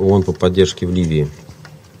миссии ООН по поддержке в Ливии.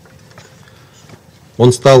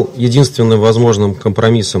 Он стал единственным возможным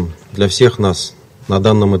компромиссом для всех нас на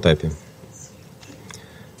данном этапе.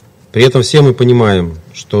 При этом все мы понимаем,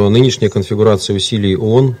 что нынешняя конфигурация усилий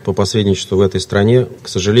ООН по посредничеству в этой стране, к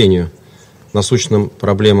сожалению, насущным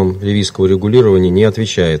проблемам ливийского регулирования не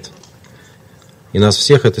отвечает. И нас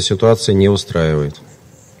всех эта ситуация не устраивает.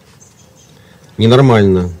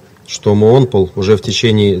 Ненормально, что МООНПОЛ уже в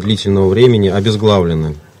течение длительного времени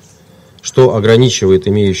обезглавлена, что ограничивает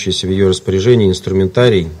имеющийся в ее распоряжении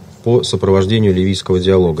инструментарий по сопровождению ливийского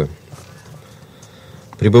диалога.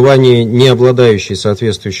 Пребывание не обладающей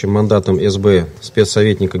соответствующим мандатом СБ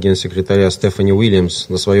спецсоветника генсекретаря Стефани Уильямс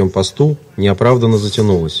на своем посту неоправданно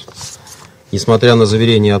затянулось, несмотря на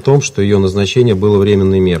заверение о том, что ее назначение было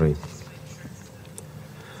временной мерой.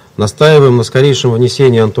 Настаиваем на скорейшем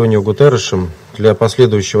внесении Антонио Гутерришем для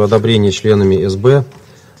последующего одобрения членами СБ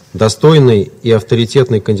достойной и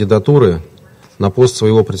авторитетной кандидатуры на пост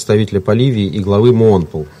своего представителя по Ливии и главы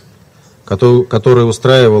МООНПОЛ, которая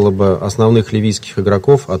устраивала бы основных ливийских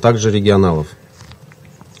игроков, а также регионалов.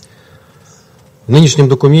 В нынешнем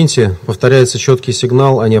документе повторяется четкий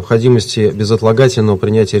сигнал о необходимости безотлагательного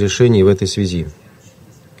принятия решений в этой связи.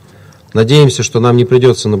 Надеемся, что нам не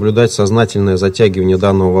придется наблюдать сознательное затягивание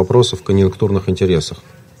данного вопроса в конъюнктурных интересах.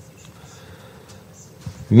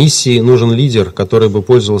 Миссии нужен лидер, который бы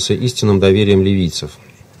пользовался истинным доверием ливийцев.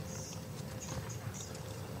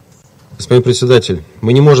 Господин председатель,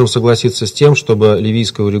 мы не можем согласиться с тем, чтобы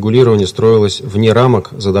ливийское урегулирование строилось вне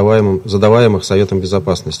рамок, задаваемых Советом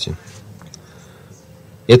Безопасности.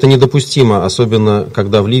 Это недопустимо, особенно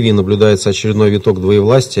когда в Ливии наблюдается очередной виток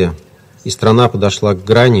двоевластия, и страна подошла к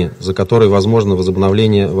грани, за которой возможно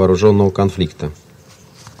возобновление вооруженного конфликта.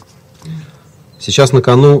 Сейчас на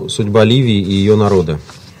кону судьба Ливии и ее народа.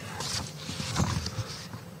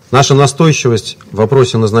 Наша настойчивость в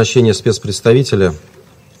вопросе назначения спецпредставителя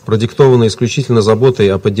продиктована исключительно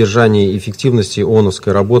заботой о поддержании эффективности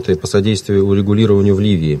ООНовской работы по содействию урегулированию в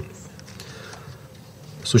Ливии.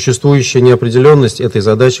 Существующая неопределенность этой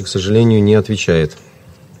задачи, к сожалению, не отвечает.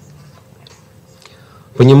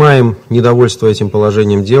 Понимаем недовольство этим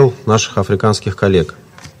положением дел наших африканских коллег.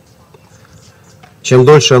 Чем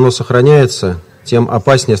дольше оно сохраняется, тем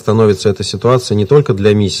опаснее становится эта ситуация не только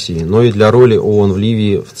для миссии, но и для роли ООН в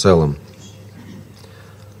Ливии в целом.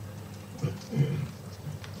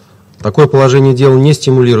 Такое положение дел не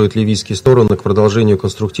стимулирует ливийские стороны к продолжению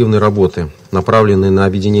конструктивной работы, направленной на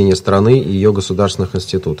объединение страны и ее государственных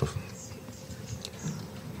институтов.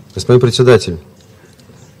 Господин председатель,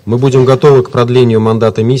 мы будем готовы к продлению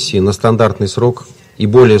мандата миссии на стандартный срок и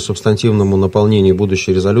более субстантивному наполнению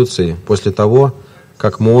будущей резолюции после того,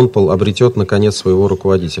 как МОНПОЛ обретет, наконец, своего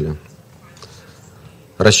руководителя.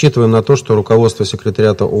 Рассчитываем на то, что руководство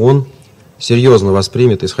секретариата ООН серьезно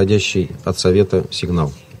воспримет исходящий от Совета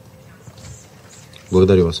сигнал.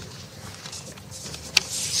 Благодарю вас.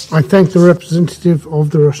 I thank the representative of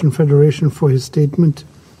the Russian Federation for his statement,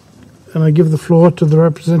 and I give the floor to the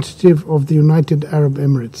representative of the United Arab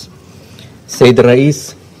Emirates. سيد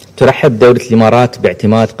الرئيس، ترحب دولة الإمارات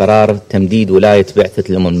باعتماد قرار تمديد ولاية بعثة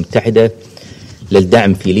الأمم المتحدة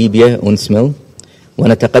للدعم في ليبيا UNSMIL،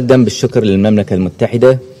 ونتقدم بالشكر للمملكة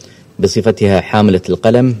المتحدة بصفتها حاملة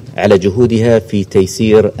القلم على جهودها في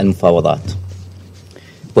تيسير المفاوضات.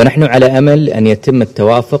 ونحن على أمل أن يتم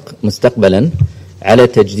التوافق مستقبلا على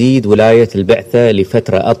تجديد ولاية البعثة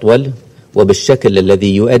لفترة أطول وبالشكل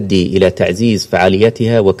الذي يؤدي إلى تعزيز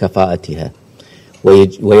فعاليتها وكفاءتها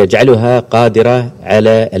ويجعلها قادرة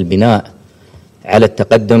على البناء على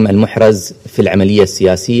التقدم المحرز في العملية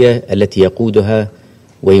السياسية التي يقودها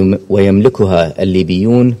ويملكها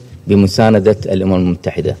الليبيون بمساندة الأمم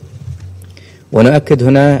المتحدة. ونؤكد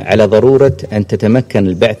هنا على ضرورة أن تتمكن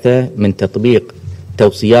البعثة من تطبيق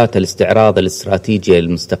توصيات الاستعراض الاستراتيجي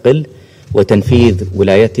المستقل وتنفيذ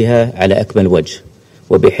ولايتها على أكمل وجه،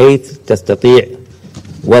 وبحيث تستطيع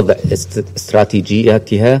وضع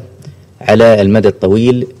استراتيجياتها على المدى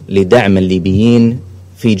الطويل لدعم الليبيين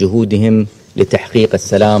في جهودهم لتحقيق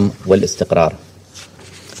السلام والاستقرار.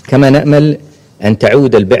 كما نأمل أن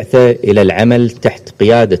تعود البعثة إلى العمل تحت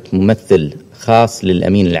قيادة ممثل خاص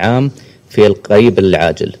للأمين العام في القريب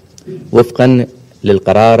العاجل وفقا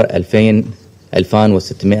للقرار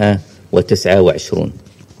 2629.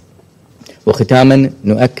 وختاما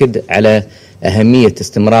نؤكد على أهمية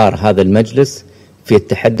استمرار هذا المجلس في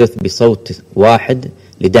التحدث بصوت واحد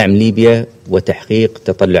لدعم ليبيا وتحقيق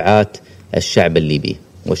تطلعات الشعب الليبي.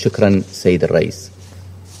 وشكرا سيد الرئيس.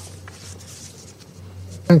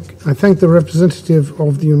 I thank the representative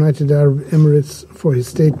of the United Arab Emirates for his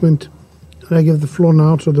statement. And I give the floor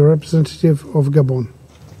now to the representative of Gabon.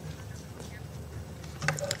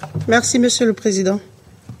 Merci, Monsieur le Président.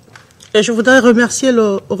 Et je voudrais remercier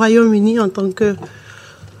le Royaume-Uni en tant que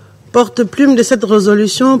porte-plume de cette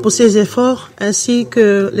résolution pour ses efforts, ainsi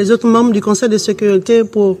que les autres membres du Conseil de sécurité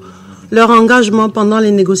pour leur engagement pendant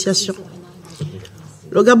les négociations.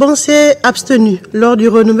 Le Gabon s'est abstenu lors du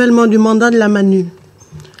renouvellement du mandat de la MANUL.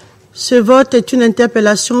 Ce vote est une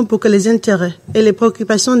interpellation pour que les intérêts et les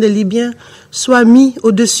préoccupations des Libyens soient mis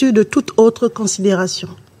au-dessus de toute autre considération.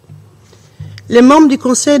 Les membres du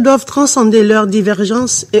Conseil doivent transcender leurs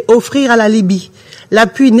divergences et offrir à la Libye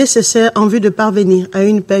l'appui nécessaire en vue de parvenir à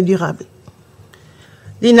une paix durable.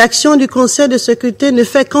 L'inaction du Conseil de sécurité ne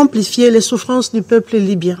fait qu'amplifier les souffrances du peuple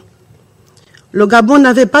libyen. Le Gabon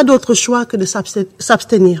n'avait pas d'autre choix que de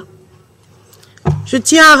s'abstenir. Je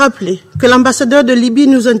tiens à rappeler que l'ambassadeur de Libye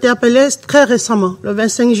nous interpellait très récemment, le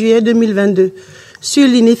 25 juillet 2022, sur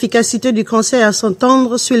l'inefficacité du Conseil à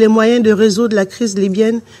s'entendre sur les moyens de résoudre la crise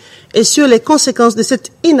libyenne et sur les conséquences de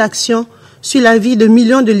cette inaction sur la vie de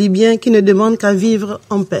millions de Libyens qui ne demandent qu'à vivre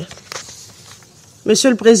en paix. Monsieur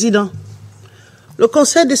le Président, le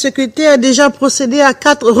Conseil de sécurité a déjà procédé à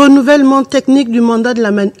 4 renouvellements techniques du mandat de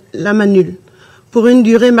la MANUL pour une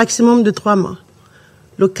durée maximum de 3 mois.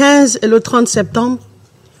 Le 15 et le 30 septembre,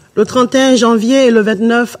 le 31 janvier et le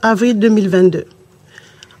 29 avril 2022.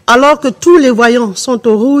 Alors que tous les voyants sont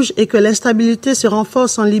au rouge et que l'instabilité se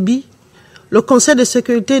renforce en Libye, le Conseil de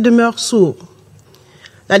sécurité demeure sourd.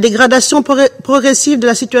 La dégradation progressive de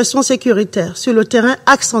la situation sécuritaire sur le terrain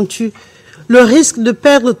accentue le risque de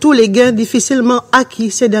perdre tous les gains difficilement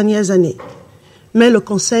acquis ces dernières années. Mais le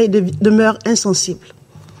Conseil demeure insensible.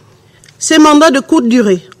 Ces mandats de courte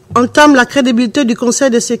durée entament la crédibilité du Conseil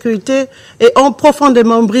de sécurité et ont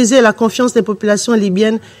profondément brisé la confiance des populations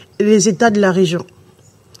libyennes et des États de la région.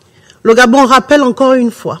 Le Gabon rappelle encore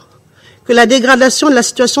une fois que la dégradation de la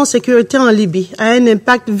situation sécuritaire en Libye a un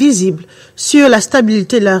impact visible sur la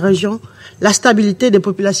stabilité de la région, la stabilité des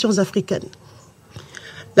populations africaines.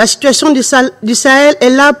 La situation du Sahel est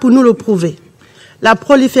là pour nous le prouver. La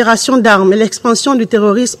prolifération d'armes et l'expansion du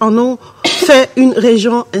terrorisme en ont fait une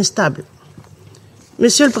région instable.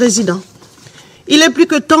 Monsieur le Président, il est plus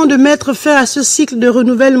que temps de mettre fin à ce cycle de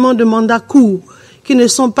renouvellement de mandats courts qui ne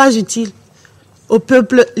sont pas utiles au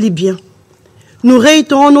peuple libyen. Nous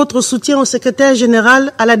réitérons notre soutien au secrétaire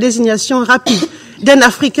général à la désignation rapide d'un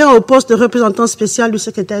Africain au poste de représentant spécial du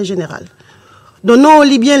secrétaire général. Donnons aux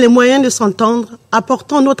Libyens les moyens de s'entendre,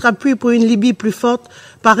 apportons notre appui pour une Libye plus forte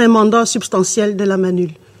par un mandat substantiel de la MANUL.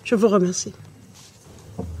 Je vous remercie.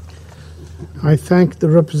 I thank the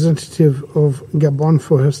representative of Gabon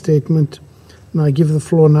for her statement, And I give the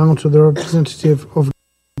floor now to the representative of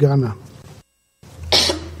Ghana.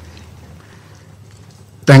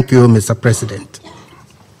 Thank you, Mr. President.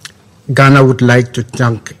 Ghana would like to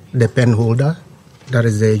thank the pen holder, that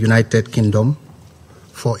is the United Kingdom,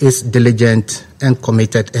 for its diligent and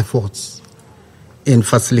committed efforts in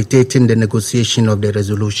facilitating the negotiation of the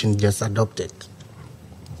resolution just adopted.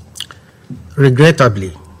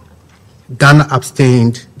 Regrettably, Ghana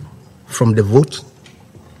abstained from the vote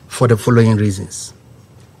for the following reasons.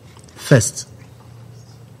 First,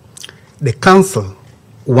 the Council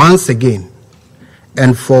once again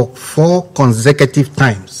and for 4 consecutive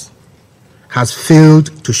times has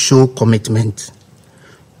failed to show commitment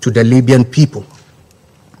to the Libyan people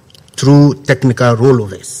through technical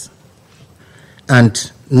rollovers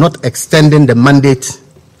and not extending the mandate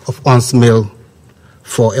of UNSMIL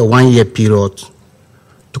for a 1-year period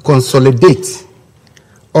to consolidate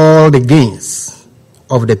all the gains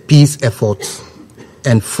of the peace efforts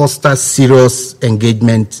and foster serious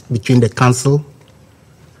engagement between the Council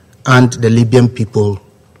and the Libyan people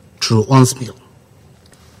through UNSMIL.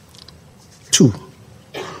 2.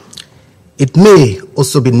 It may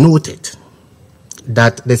also be noted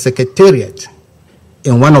that the Secretariat,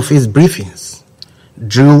 in one of its briefings,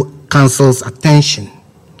 drew Council's attention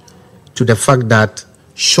to the fact that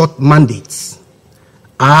short mandates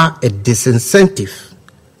are a disincentive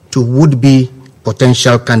to would-be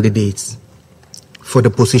potential candidates for the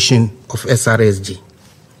position of SRSG.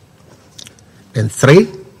 And 3,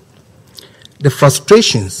 the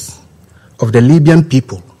frustrations of the Libyan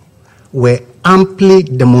people were amply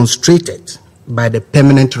demonstrated by the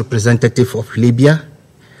permanent representative of Libya,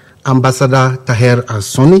 Ambassador Taher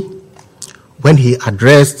al-Soni, when he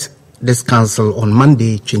addressed this council on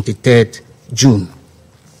Monday, 23rd June.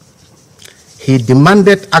 He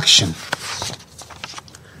demanded action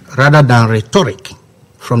rather than rhetoric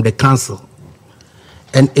from the council,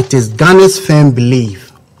 and it is Ghana's firm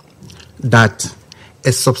belief that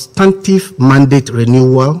a substantive mandate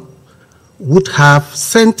renewal would have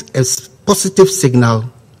sent a positive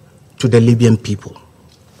signal to the Libyan people.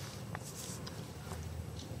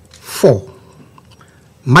 4,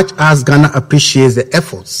 much as Ghana appreciates the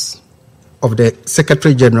efforts of the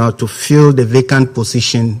Secretary General to fill the vacant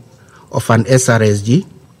position of an SRSG,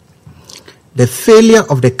 the failure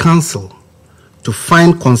of the Council to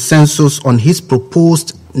find consensus on his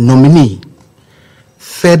proposed nominee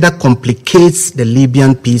further complicates the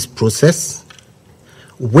Libyan peace process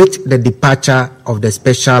with the departure of the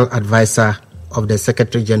Special Advisor of the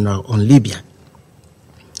Secretary General on Libya.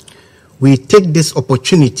 We take this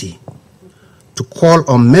opportunity to call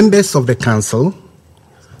on members of the Council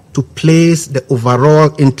to place the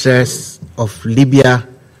overall interests of Libya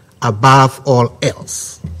above all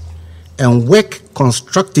else and work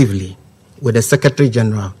constructively with the Secretary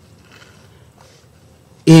General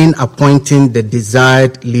in appointing the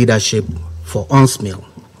desired leadership for UNSMIL.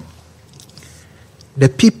 The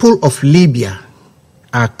people of Libya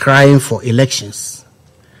are crying for elections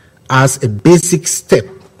as a basic step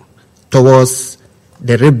towards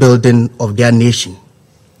the rebuilding of their nation,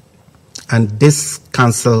 and this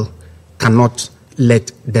council cannot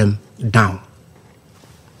let them down.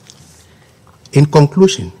 In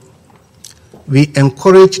conclusion, we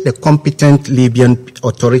encourage the competent Libyan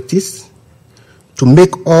authorities to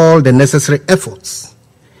make all the necessary efforts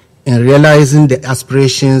in realizing the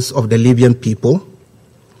aspirations of the Libyan people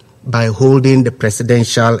by holding the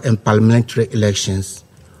presidential and parliamentary elections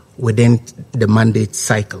within the mandate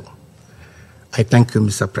cycle. I thank you,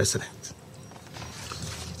 Mr. President.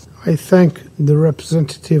 I thank the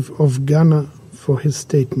representative of Ghana for his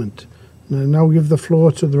statement. And I now give the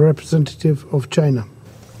floor to the representative of China.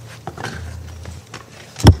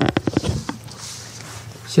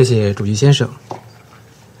 谢谢主席先生。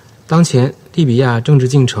当前，利比亚政治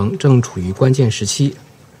进程正处于关键时期。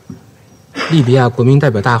利比亚国民代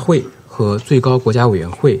表大会和最高国家委员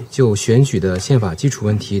会就选举的宪法基础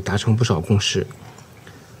问题达成不少共识，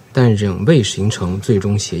但仍未形成最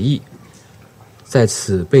终协议。在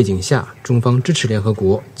此背景下，中方支持联合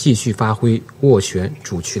国继续发挥斡旋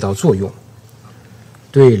主渠道作用，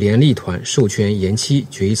对联立团授权延期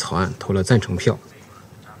决议草案投了赞成票。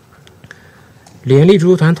联立足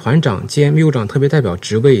球团团长兼秘书长特别代表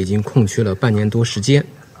职位已经空缺了半年多时间，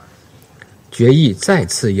决议再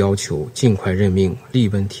次要求尽快任命利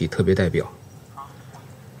问题特别代表。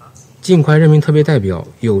尽快任命特别代表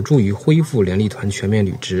有助于恢复联立团全面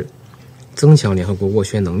履职，增强联合国斡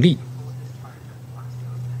旋能力，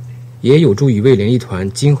也有助于为联立团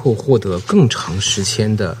今后获得更长时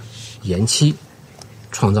间的延期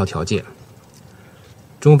创造条件。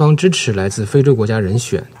中方支持来自非洲国家人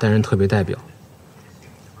选担任特别代表，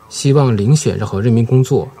希望遴选和任命工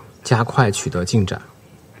作加快取得进展。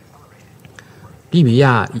利比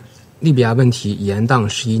亚问题延宕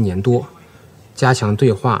11年多，加强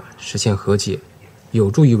对话，实现和解，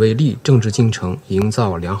有助于为利政治进程营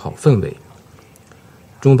造良好氛围。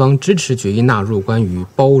中方支持决议纳入关于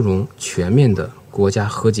包容全面的国家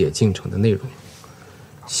和解进程的内容，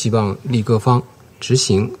希望利各方执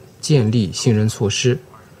行建立信任措施，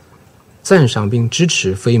赞赏并支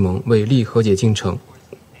持非盟为利和解进程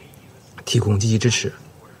提供积极支持。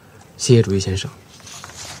谢谢主席先生。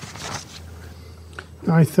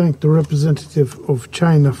I thank the representative of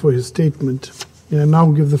China for his statement. And I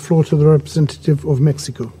now give the floor to the representative of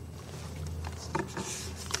Mexico.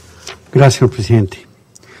 Gracias, presidente.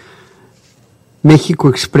 México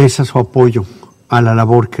expresa su apoyo a la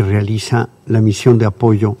labor que realiza la misión de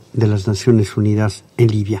apoyo de las Naciones Unidas en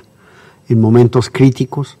Libia, en momentos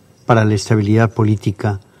críticos para la estabilidad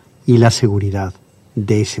política y la seguridad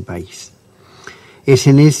de ese país. Es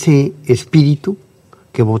en ese espíritu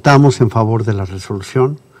que votamos en favor de la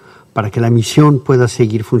resolución para que la misión pueda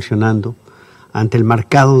seguir funcionando ante el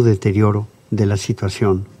marcado deterioro de la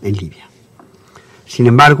situación en Libia. Sin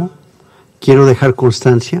embargo, quiero dejar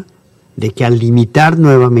constancia de que al limitar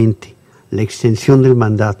nuevamente la extensión del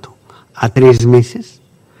mandato a 3 meses,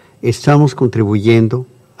 estamos contribuyendo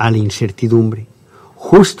a la incertidumbre,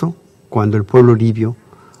 justo cuando el pueblo libio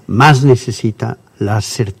más necesita la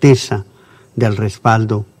certeza del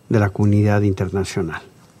respaldo de la comunidad internacional.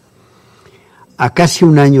 A casi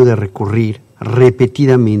un año de recurrir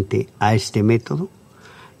repetidamente a este método,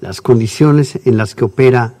 las condiciones en las que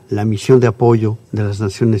opera la misión de apoyo de las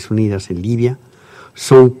Naciones Unidas en Libia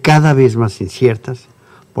son cada vez más inciertas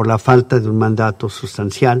por la falta de un mandato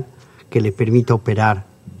sustancial que le permita operar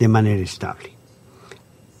de manera estable.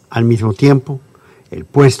 Al mismo tiempo, el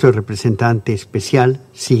puesto de representante especial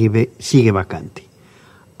sigue vacante.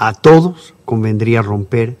 A todos convendría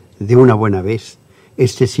romper de una buena vez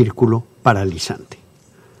este círculo paralizante.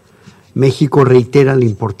 México reitera la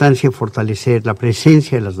importancia de fortalecer la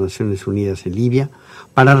presencia de las Naciones Unidas en Libia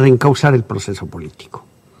para reencauzar el proceso político.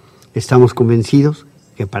 Estamos convencidos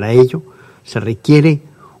que para ello se requiere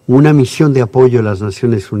una misión de apoyo de las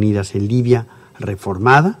Naciones Unidas en Libia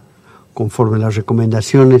reformada, conforme a las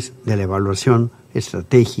recomendaciones de la evaluación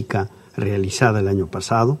estratégica realizada el año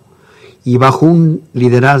pasado, y bajo un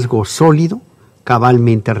liderazgo sólido,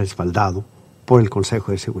 cabalmente respaldado por el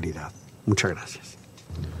Consejo de Seguridad. Muchas gracias.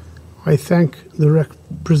 I thank the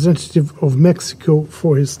representative of Mexico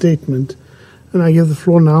for his statement, and I give the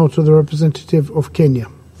floor now to the representative of Kenya.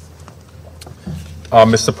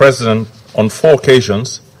 Mr. President, on 4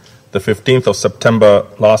 occasions, the 15th of September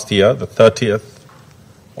last year, the 30th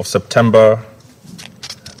of September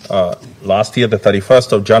last year, the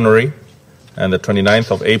 31st of January, and the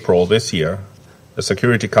 29th of April this year, the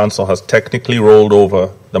Security Council has technically rolled over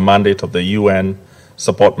the mandate of the UN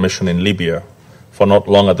support mission in Libya for not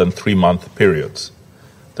longer than 3-month periods.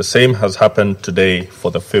 The same has happened today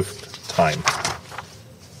for the 5th time.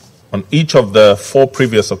 On each of the 4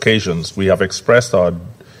 previous occasions, we have expressed our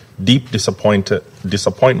deep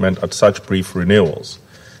disappointment at such brief renewals.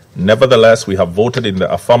 Nevertheless, we have voted in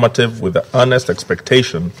the affirmative with the earnest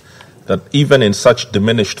expectation that even in such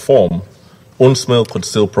diminished form, UNSMIL could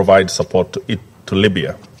still provide support to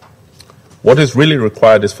Libya. What is really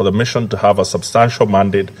required is for the mission to have a substantial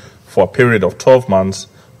mandate for a period of 12 months,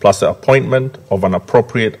 plus the appointment of an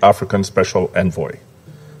appropriate African special envoy.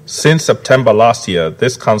 Since September last year,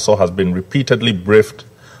 this council has been repeatedly briefed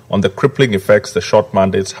on the crippling effects the short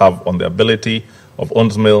mandates have on the ability of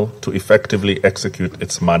UNSMIL to effectively execute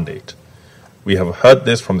its mandate. We have heard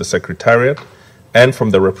this from the Secretariat and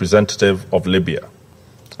from the representative of Libya.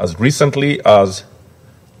 As recently as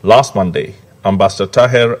last Monday, Ambassador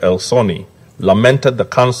Taher El-Soni lamented the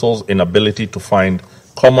Council's inability to find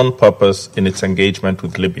common purpose in its engagement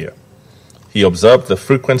with Libya. He observed the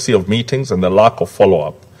frequency of meetings and the lack of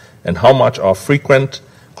follow-up, and how much our frequent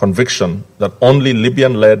conviction that only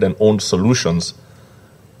Libyan-led and owned solutions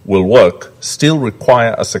will work still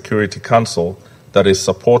require a Security Council that is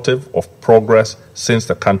supportive of progress since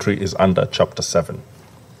the country is under Chapter 7.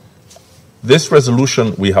 This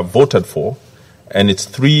resolution we have voted for and its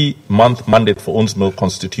 3-month mandate for UNSMIL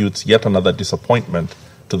constitutes yet another disappointment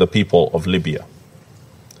to the people of Libya.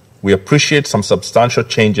 We appreciate some substantial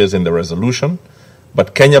changes in the resolution,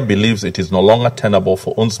 but Kenya believes it is no longer tenable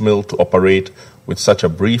for UNSMIL to operate with such a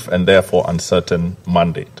brief and therefore uncertain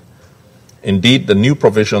mandate. Indeed, the new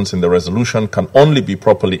provisions in the resolution can only be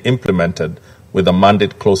properly implemented with a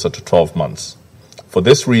mandate closer to 12 months. For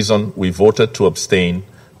this reason, we voted to abstain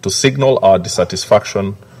to signal our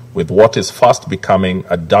dissatisfaction with what is fast becoming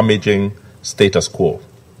a damaging status quo.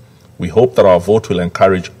 We hope that our vote will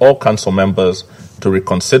encourage all Council members to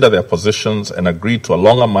reconsider their positions and agree to a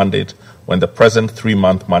longer mandate when the present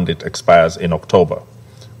 3-month mandate expires in October.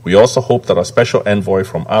 We also hope that a special envoy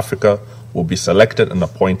from Africa will be selected and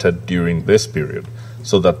appointed during this period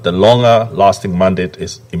so that the longer lasting mandate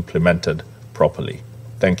is implemented properly.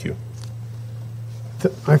 Thank you.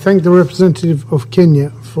 I thank the representative of Kenya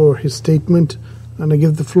for his statement, and I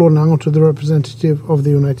give the floor now to the representative of the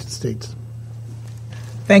United States.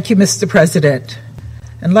 Thank you, Mr. President.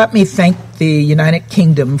 And let me thank the United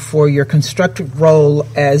Kingdom for your constructive role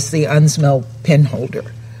as the UNSMIL penholder.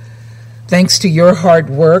 Thanks to your hard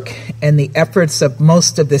work and the efforts of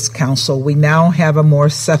most of this council, we now have a more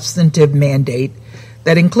substantive mandate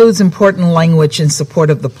that includes important language in support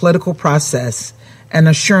of the political process and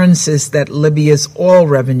assurances that Libya's oil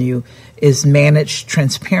revenue is managed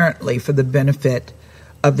transparently for the benefit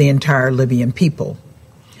of the entire Libyan people.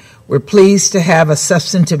 We're pleased to have a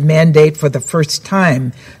substantive mandate for the first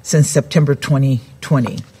time since September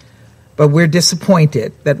 2020. But we're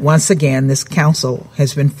disappointed that once again this council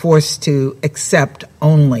has been forced to accept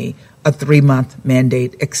only a 3-month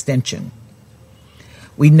mandate extension.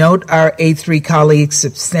 We note our A3 colleagues'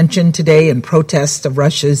 abstention today in protest of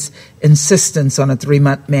Russia's insistence on a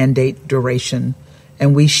 3-month mandate duration,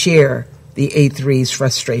 and we share the A3's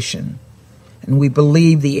frustration. And we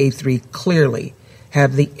believe the A3 clearly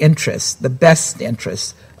have the best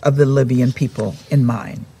interests of the Libyan people in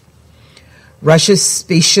mind. Russia's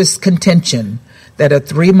specious contention that a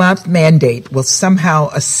 3-month mandate will somehow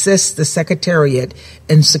assist the Secretariat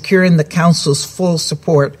in securing the Council's full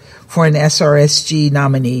support for an SRSG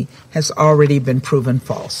nominee has already been proven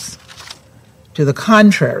false. To the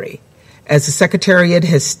contrary, as the Secretariat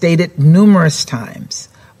has stated numerous times,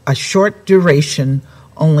 a short duration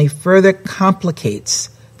only further complicates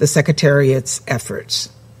the Secretariat's efforts.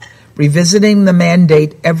 Revisiting the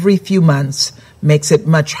mandate every few months makes it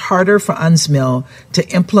much harder for UNSMIL to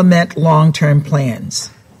implement long-term plans.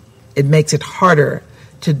 It makes it harder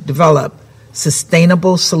to develop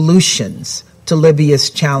sustainable solutions to Libya's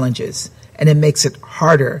challenges, and it makes it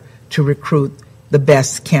harder to recruit the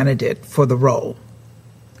best candidate for the role.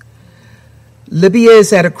 Libya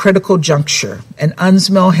is at a critical juncture, and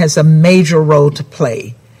UNSMIL has a major role to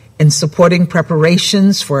play in supporting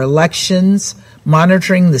preparations for elections,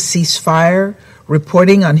 monitoring the ceasefire,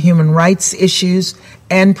 reporting on human rights issues,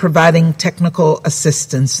 and providing technical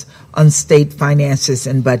assistance on state finances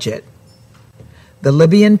and budget. The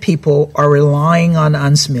Libyan people are relying on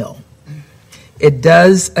UNSMIL. It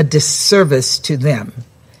does a disservice to them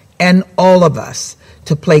and all of us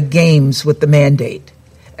to play games with the mandate,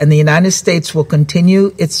 and the United States will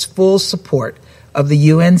continue its full support of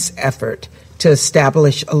the UN's effort to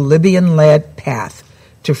establish a Libyan-led path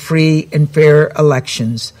to free and fair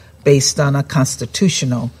elections based on a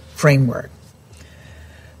constitutional framework.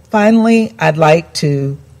 Finally, I'd like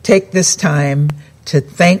to take this time to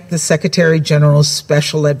thank the Secretary General's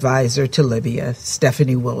Special Advisor to Libya,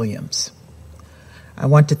 Stephanie Williams. I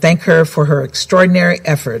want to thank her for her extraordinary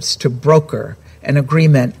efforts to broker an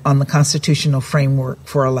agreement on the constitutional framework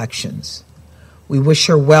for elections. We wish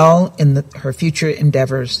her well in her future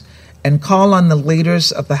endeavors and call on the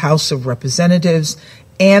leaders of the House of Representatives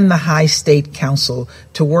and the High State Council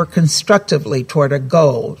to work constructively toward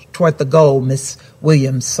the goal Ms.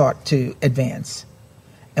 Williams sought to advance.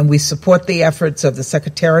 And we support the efforts of the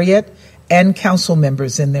Secretariat and Council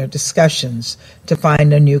members in their discussions to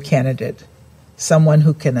find a new candidate, someone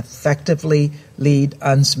who can effectively lead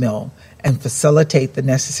UNSMIL and facilitate the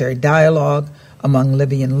necessary dialogue among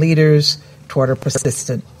Libyan leaders toward a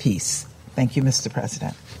persistent peace. Thank you, Mr.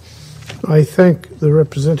 President. I thank the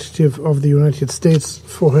representative of the United States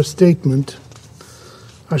for her statement.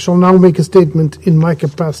 I shall now make a statement in my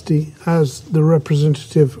capacity as the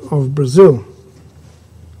representative of Brazil.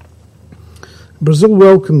 Brazil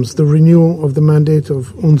welcomes the renewal of the mandate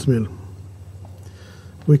of UNSMIL.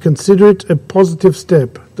 We consider it a positive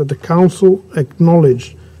step that the Council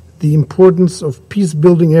acknowledge the importance of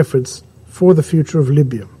peace-building efforts for the future of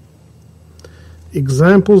Libya.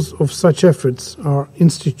 Examples of such efforts are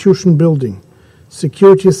institution building,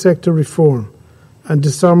 security sector reform, and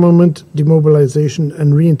disarmament, demobilization,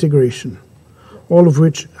 and reintegration, all of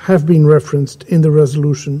which have been referenced in the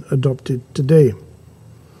resolution adopted today.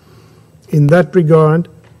 In that regard,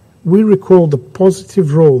 we recall the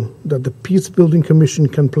positive role that the Peace-Building Commission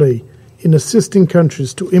can play in assisting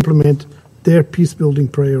countries to implement their peace-building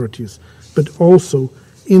priorities, but also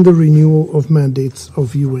in the renewal of mandates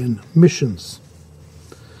of UN missions.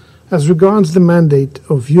 As regards the mandate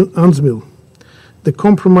of UNSMIL, the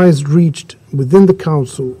compromise reached within the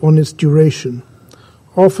Council on its duration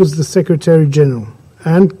offers the Secretary General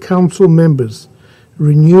and Council members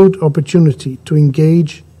renewed opportunity to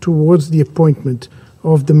engage towards the appointment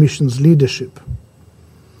of the mission's leadership.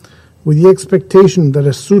 With the expectation that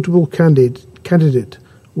a suitable candidate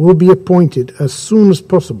will be appointed as soon as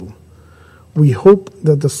possible, we hope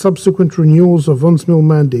that the subsequent renewals of UNSMIL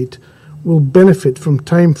mandate will benefit from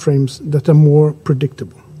timeframes that are more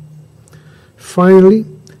predictable. Finally,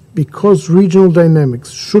 because regional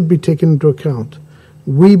dynamics should be taken into account,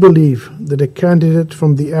 we believe that a candidate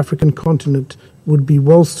from the African continent would be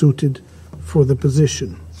well suited for the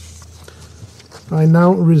position. I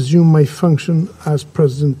now resume my function as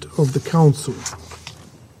President of the Council.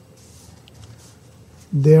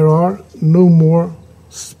 There are no more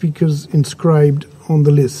speakers inscribed on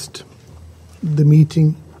the list. The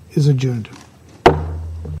meeting is adjourned.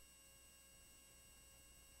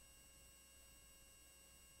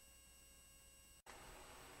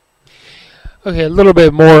 Okay, a little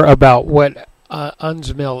bit more about what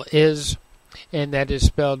UNSMIL is, and that is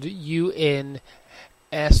spelled UNSMIL.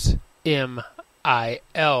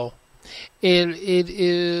 It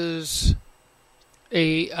is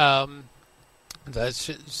a,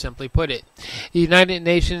 let's simply put it, the United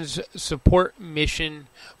Nations support mission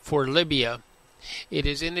for Libya. It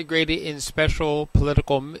is integrated in special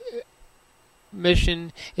political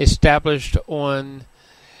mission established on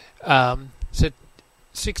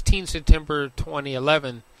 16 September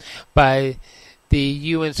 2011 by the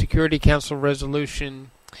UN Security Council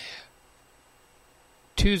Resolution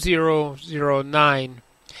 2009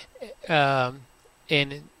 and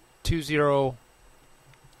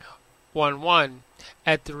 2011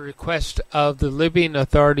 at the request of the Libyan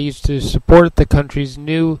authorities to support the country's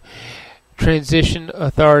new transition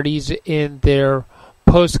authorities in their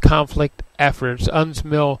post-conflict efforts.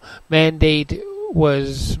 UNSMIL mandate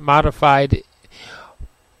was modified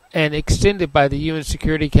and extended by the UN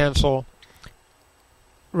Security Council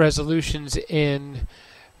resolutions in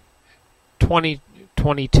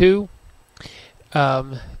 2022,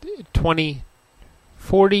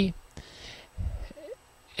 2040,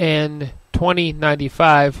 and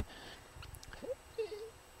 2095,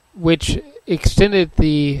 which extended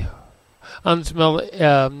the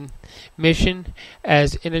UNSMIL mission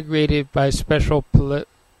as integrated by special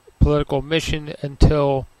political mission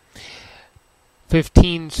until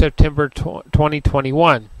 15 September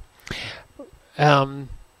 2021.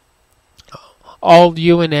 All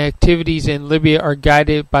UN activities in Libya are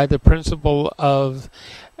guided by the principle of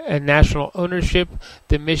national ownership.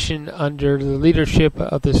 The mission, under the leadership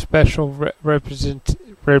of the special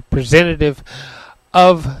representative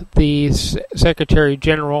of the Secretary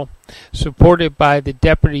General, supported by the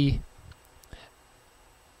Deputy,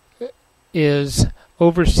 is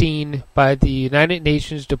overseen by the United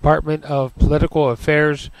Nations Department of Political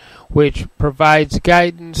Affairs, which provides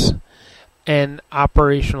guidance and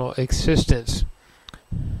operational assistance.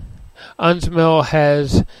 UNSMIL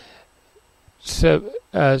has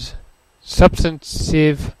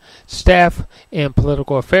substantive staff in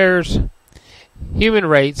political affairs, human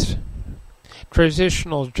rights,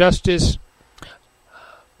 transitional justice,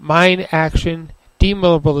 mine action,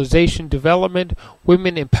 demobilization development,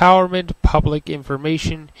 women empowerment, public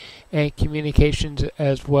information and communications,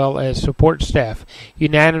 as well as support staff.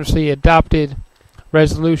 Unanimously adopted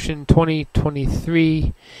Resolution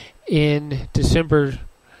 2023 in December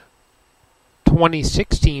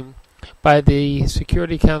 2016 by the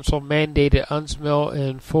Security Council mandated UNSMIL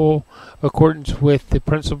in full accordance with the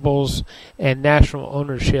principles and national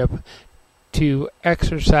ownership to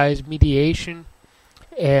exercise mediation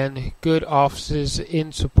and good offices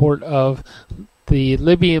in support of the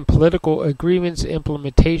Libyan political agreements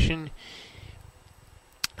implementation,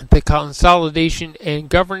 the consolidation and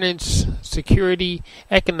governance, security,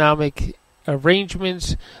 economic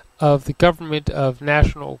arrangements of the government of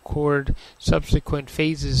national accord, subsequent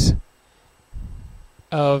phases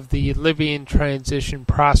of the Libyan transition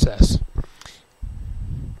process.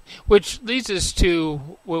 Which leads us to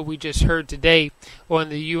what we just heard today on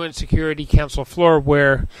the UN Security Council floor,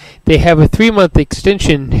 where they have a 3-month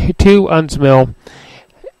extension to UNSMIL,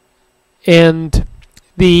 and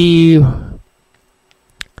the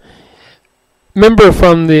member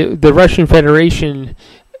from the Russian Federation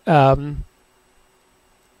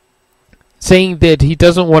saying that he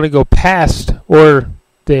doesn't want to go past, or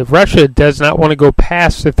that Russia does not want to go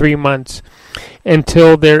past the 3 months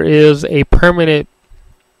until there is a permanent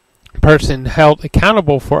person held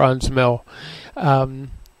accountable for UNSMIL,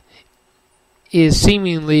 is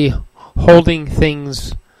seemingly holding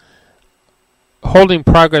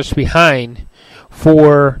progress behind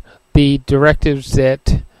for the directives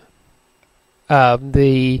that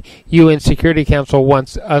the UN Security Council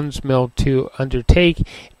wants UNSMIL to undertake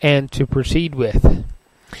and to proceed with.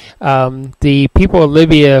 The people of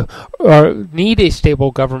Libya need a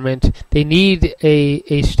stable government. They need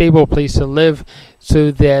a stable place to live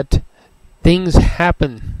so that things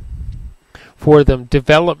happen for them,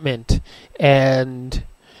 development and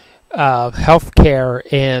healthcare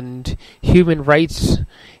and human rights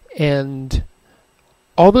and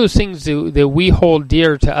all those things that we hold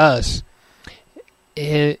dear to us.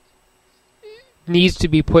 It needs to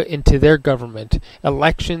be put into their government.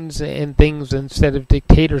 Elections and things instead of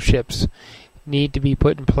dictatorships need to be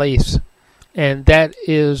put in place. And that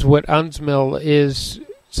is what UNSMIL is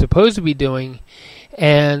supposed to be doing.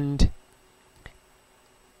 And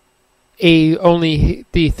only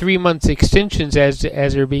the 3 months extensions as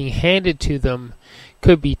they're being handed to them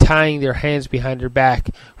could be tying their hands behind their back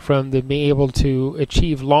from them being able to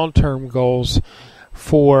achieve long-term goals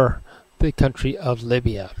for the country of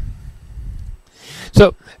Libya.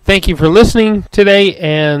 So, thank you for listening today,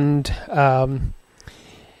 and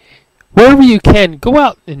wherever you can, go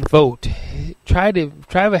out and vote. Try to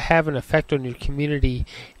have an effect on your community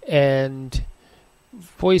and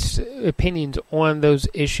voice opinions on those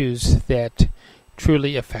issues that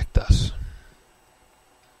truly affect us.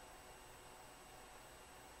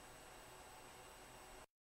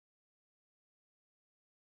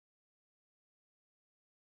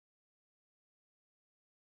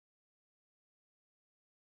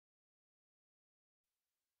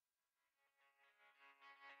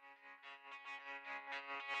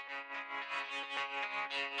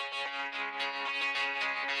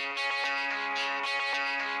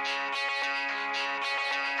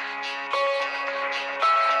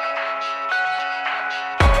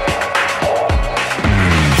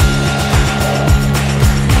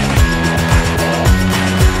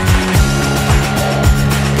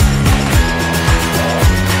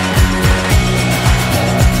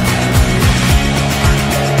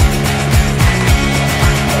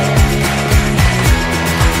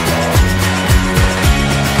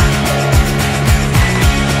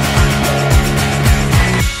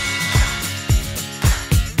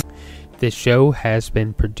 This show has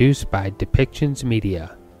been produced by Depictions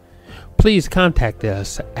Media. Please contact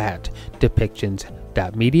us at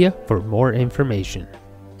depictions.media for more information.